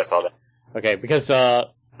don't think I saw that. Okay, because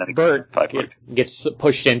Bert gets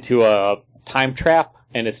pushed into a time trap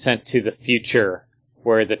and is sent to the future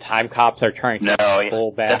where the Time Cops are trying to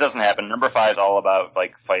pull back. That doesn't happen. Number 5 is all about,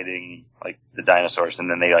 fighting, the dinosaurs, and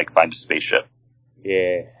then they, find a spaceship.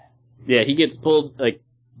 Yeah. Yeah, he gets pulled,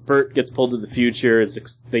 Bert gets pulled to the future.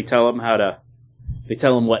 They tell him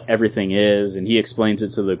what everything is, and he explains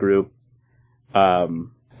it to the group. And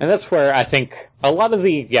that's where I think a lot of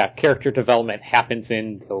the character development happens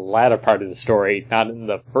in the latter part of the story, not in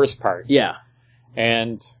the first part. Yeah.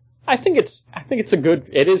 And I think it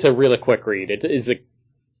is a really quick read. It is a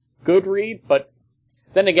good read, but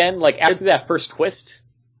then again, after that first twist,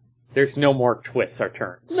 there's no more twists or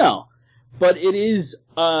turns. No. But it is,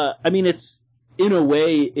 it's, in a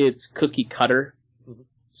way, it's cookie cutter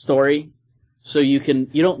story. So you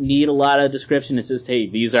don't need a lot of description. It's just, hey,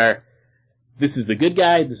 this is the good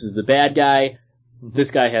guy, this is the bad guy,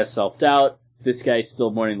 this guy has self-doubt, this guy's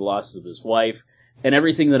still mourning the loss of his wife, and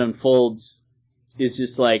everything that unfolds is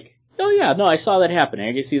just oh yeah, no, I saw that happening,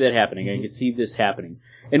 I can see that happening, I can see this happening.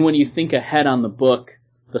 And when you think ahead on the book,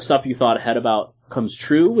 the stuff you thought ahead about comes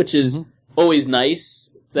true, which is always nice.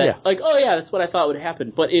 Oh yeah, that's what I thought would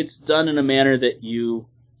happen. But it's done in a manner that you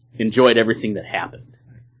enjoyed everything that happened.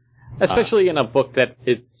 Especially in a book that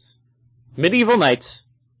it's medieval knights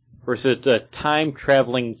versus a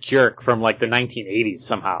time-traveling jerk from, the 1980s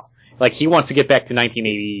somehow. He wants to get back to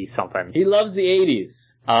 1980-something. He loves the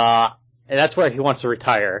 80s. And that's where he wants to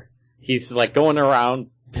retire. He's, going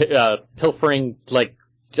around, pilfering,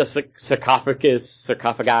 just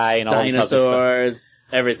sarcophagi and all this other stuff. Dinosaurs,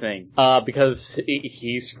 everything. Because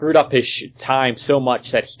he screwed up his time so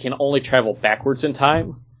much that he can only travel backwards in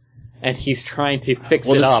time, and he's trying to fix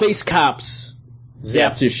it up. Well, the space cops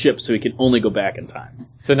zapped his ship so he can only go back in time.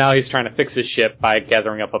 So now he's trying to fix his ship by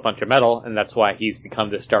gathering up a bunch of metal, and that's why he's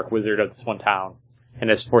become this dark wizard of this one town,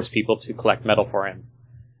 and has forced people to collect metal for him.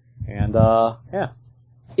 And, I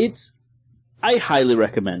highly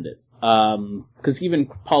recommend it. Cause even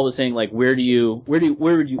Paul was saying, where would you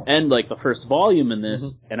end, the first volume in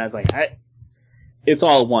this? Mm-hmm. And I was like, it's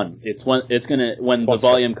all one. When the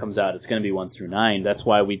volume comes out, it's gonna be 1 through 9. That's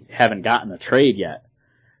why we haven't gotten a trade yet.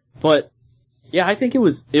 But, yeah, I think it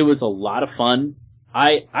was a lot of fun.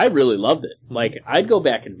 I really loved it. I'd go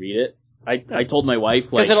back and read it. I told my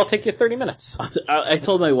wife, because it'll take you 30 minutes. I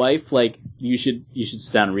told my wife, you should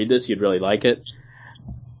sit down and read this. You'd really like it.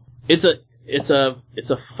 It's a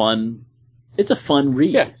fun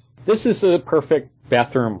read. Yeah. This is a perfect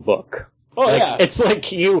bathroom book. Oh, yeah. It's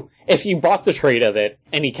if you bought the trade of it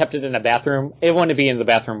and you kept it in the bathroom, it wouldn't be in the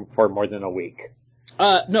bathroom for more than a week.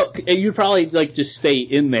 No, you'd probably, just stay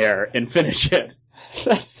in there and finish it.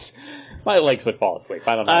 My legs would fall asleep.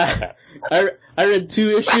 I don't know about that. I read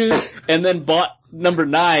 2 issues and then bought number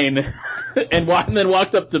 9 and then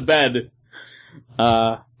walked up to bed.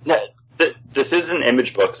 This is an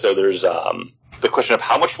Image book, so there's the question of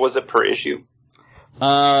how much was it per issue?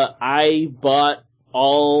 I bought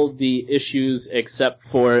all the issues except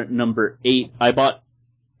for number 8. I bought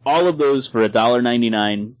all of those for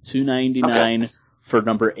 $1.99, $2.99 for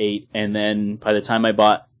number 8, and then by the time I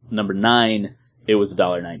bought number 9, it was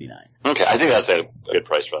 $1.99. Okay, I think that's a good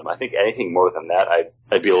price for them. I think anything more than that,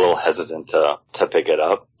 I'd be a little hesitant to pick it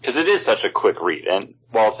up, because it is such a quick read, and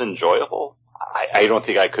while it's enjoyable, I don't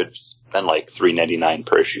think I could spend $3.99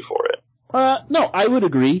 per issue for it. No, I would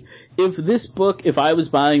agree. If I was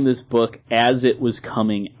buying this book as it was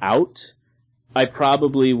coming out, I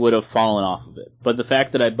probably would have fallen off of it. But the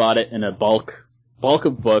fact that I bought it in a bulk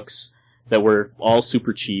of books that were all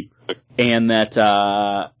super cheap, and that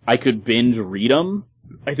I could binge read them,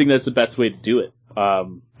 I think that's the best way to do it.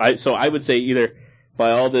 So I would say either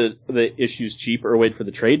buy all the issues cheap or wait for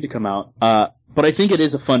the trade to come out. But I think it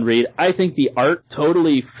is a fun read. I think the art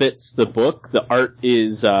totally fits the book. The art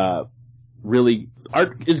is art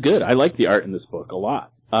is good. I like the art in this book a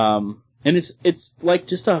lot. And it's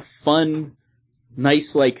just a fun,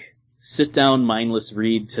 nice, sit down, mindless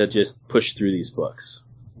read to just push through these books.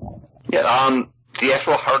 Yeah, the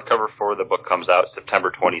actual hardcover for the book comes out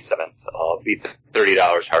September 27th. It'll be $30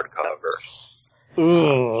 hardcover.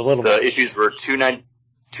 Ooh, a little The bit. issues were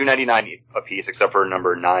 $2.99 a piece, except for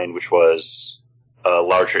number 9, which was a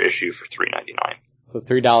larger issue for $3.99. So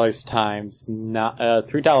 $3 times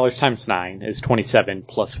 9 is $27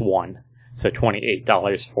 plus 1, so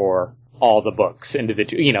 $28 for all the books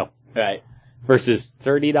individually. Right. versus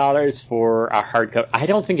 $30 for a hardcover. I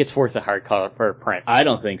don't think it's worth a hardcover print. I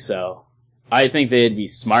don't think so. I think they'd be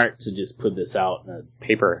smart to just put this out in a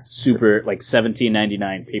Paper. super, like,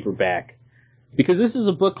 $17.99 paperback. Because this is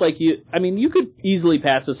a book you could easily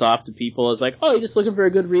pass this off to people as like, oh, you're just looking for a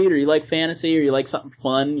good read, or you like fantasy, or you like something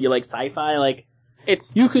fun, you like sci-fi, like,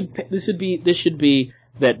 this should be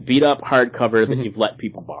that beat up hardcover that you've let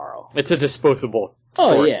people borrow. It's a disposable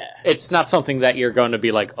story. Oh, yeah. It's not something that you're going to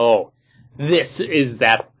be like, oh, this is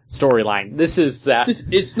that storyline. This is that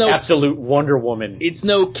It's no absolute Wonder Woman. It's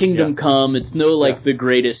no Kingdom Come. It's no, the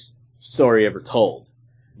greatest story ever told.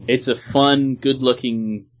 It's a fun,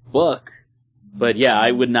 good-looking book. But, yeah, I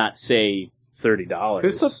would not say $30.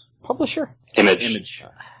 Who's the publisher? Image.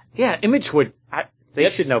 Yeah, Image would... They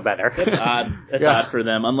should know better. That's odd. That's odd for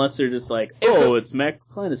them, unless they're just like, oh, it's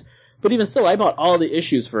Max Linus. But even still, I bought all the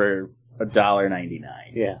issues for $1.99.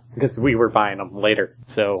 Yeah, because we were buying them later,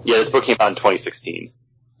 so... Yeah, this book came out in 2016.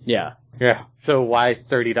 Yeah. Yeah. So why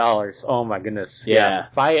 $30? Oh my goodness. Yeah.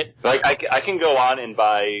 Buy it. Like, I can go on and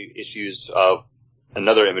buy issues of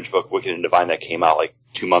another Image book, Wicked and Divine, that came out like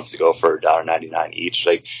 2 months ago for $1.99 each.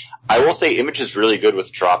 Like, I will say Image is really good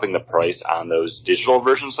with dropping the price on those digital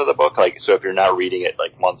versions of the book. Like, so if you're not reading it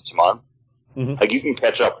like month to month, like, you can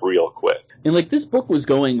catch up real quick. And like, this book was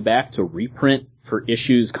going back to reprint for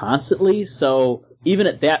issues constantly, so even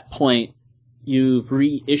at that point, you've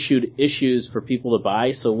reissued issues for people to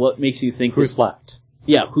buy, so what makes you think Who's left?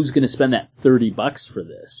 Yeah, who's gonna spend that $30 for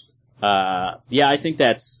this? Yeah, I think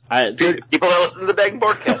that's... People that listen to the Bag and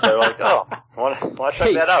Boardcast are like, oh, I want to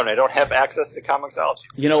check that out, and I don't have access to Comixology.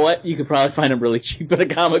 You know what? You could probably find them really cheap at a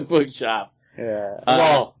comic book shop. Yeah.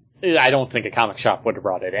 Well, I don't think a comic shop would have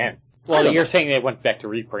brought it in. Well, you're saying they went back to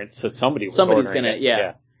reprints, so somebody's gonna, it.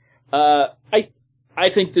 Yeah. I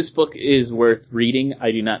think this book is worth reading.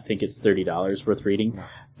 I do not think it's $30 worth reading.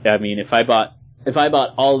 I mean, if I bought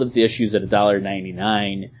all of the issues at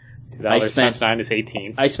 $1.99, $2 times 9 is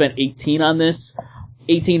 18. I spent $18 on this.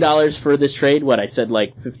 $18 for this trade. What I said,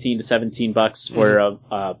 like $15 to $17 for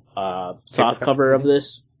a soft cover of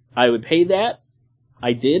this. I would pay that.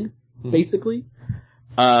 I did, basically.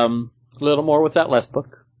 A little more with that last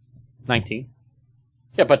book. 19.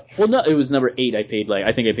 Yeah, but... Well, no, it was number 8. I think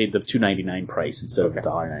I paid the $2.99 price instead of the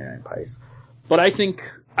 $1.99 price. But I think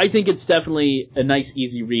it's definitely a nice,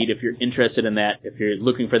 easy read if you're interested in that, if you're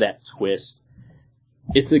looking for that twist.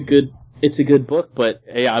 It's a good book, but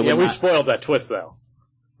we spoiled that twist though.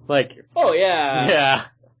 Like, oh yeah. Yeah.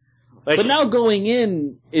 Like, but now going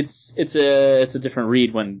in, it's a different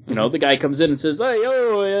read when, the guy comes in and says, "Hey,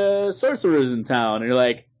 sorcerer's in town." And you're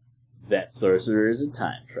like, that sorcerer is a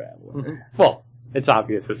time traveler. Well, it's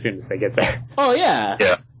obvious as soon as they get there. Oh, yeah.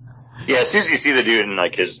 Yeah. Yeah, as soon as you see the dude in,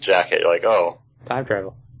 like, his jacket, you're like, oh. Time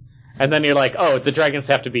travel. And then you're like, oh, the dragons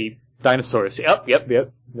have to be dinosaurs. Yep.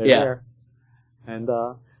 They're there. And,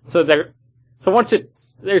 so once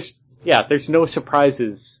there's no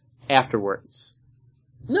surprises afterwards.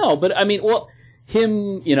 No, but, I mean, well,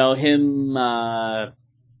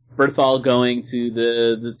 Berthal going to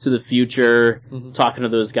the future, talking to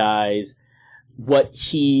those guys, what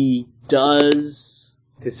he does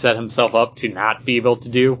to set himself up to not be able to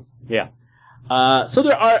do. Yeah. So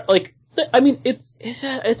there are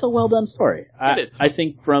it's a well done story. It is. I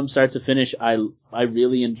think from start to finish, I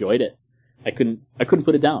really enjoyed it. I couldn't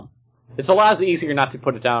put it down. It's a lot easier not to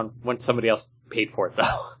put it down when somebody else paid for it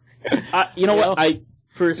though. You know what?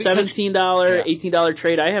 For $17, $18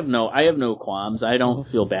 trade, I have no qualms. I don't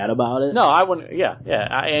feel bad about it. No, I wouldn't. Yeah,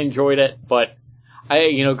 I enjoyed it, but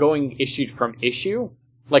going issue from issue,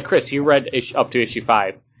 like Chris, you read up to issue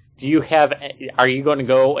 5. Are you going to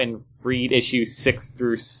go and read issues 6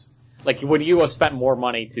 through? Like, would you have spent more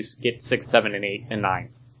money to get 6, 7, and 8 and 9?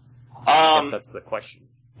 I guess that's the question.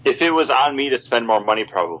 If it was on me to spend more money,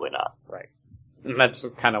 probably not. Right. And that's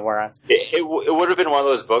kind of where It would have been one of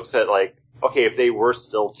those books that, like, okay, if they were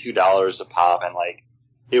still $2 a pop and, like,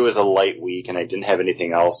 it was a light week and I didn't have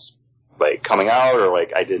anything else, like, coming out, or,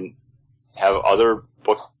 like, I didn't have other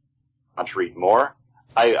books I want to read more,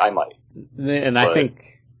 I might. And I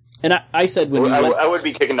think... And I said when I would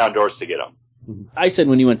be kicking down doors to get them. I said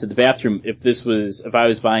when you went to the bathroom, if I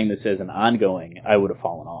was buying this as an ongoing, I would have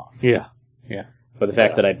fallen off. Yeah. But the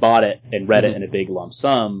fact that I bought it and read it in a big lump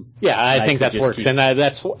sum. Yeah, I think that works. And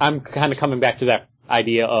I'm kind of coming back to that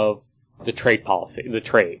idea of the trade policy, the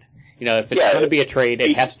trade. If it's going to be a trade,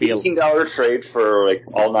 it has to be $18 trade for, like,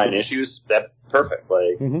 all 9 issues. That's perfect.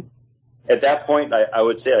 Like, at that point, I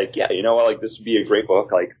would say, like, yeah, you know what, like, this would be a great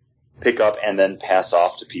book, like, pick up and then pass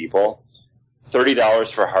off to people.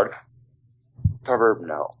 $30 for hardcover,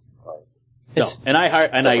 no. No. And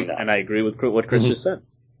I agree with what Chris just said.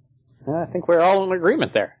 I think we're all in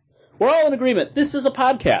agreement there. We're all in agreement. This is a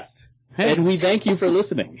podcast, and we thank you for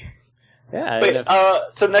listening. Yeah. Wait,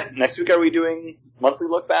 so next week are we doing monthly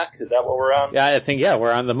look back? Is that what we're on? Yeah, I think,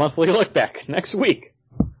 we're on the monthly look back next week.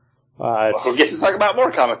 We get to talk about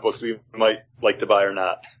more comic books we might like to buy or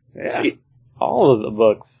not. Yeah. All of the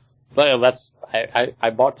books. But I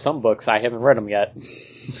bought some books. I haven't read them yet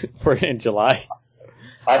for in July.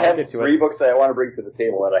 I have 3 books that I want to bring to the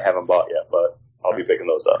table that I haven't bought yet, but I'll be picking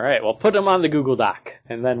those up. All right, well, put them on the Google Doc,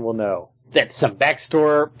 and then we'll know. That's some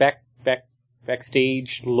backstage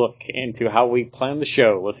look into how we plan the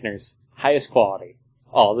show, listeners. Highest quality,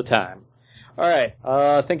 all the time. All right,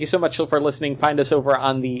 thank you so much for listening. Find us over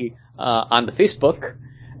on the Facebook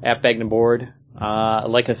at Bagged and Board.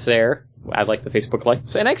 Like us there. I like the Facebook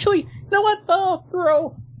likes. And actually, you know what,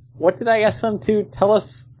 Thoreau? What did I ask them to tell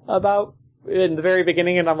us about in the very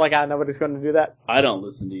beginning? And I'm like, nobody's going to do that. I don't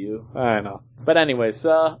listen to you. I know. But anyways,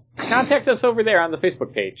 contact us over there on the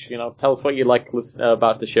Facebook page. Tell us what you like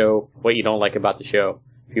about the show, what you don't like about the show.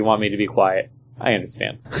 If you want me to be quiet, I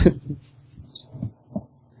understand.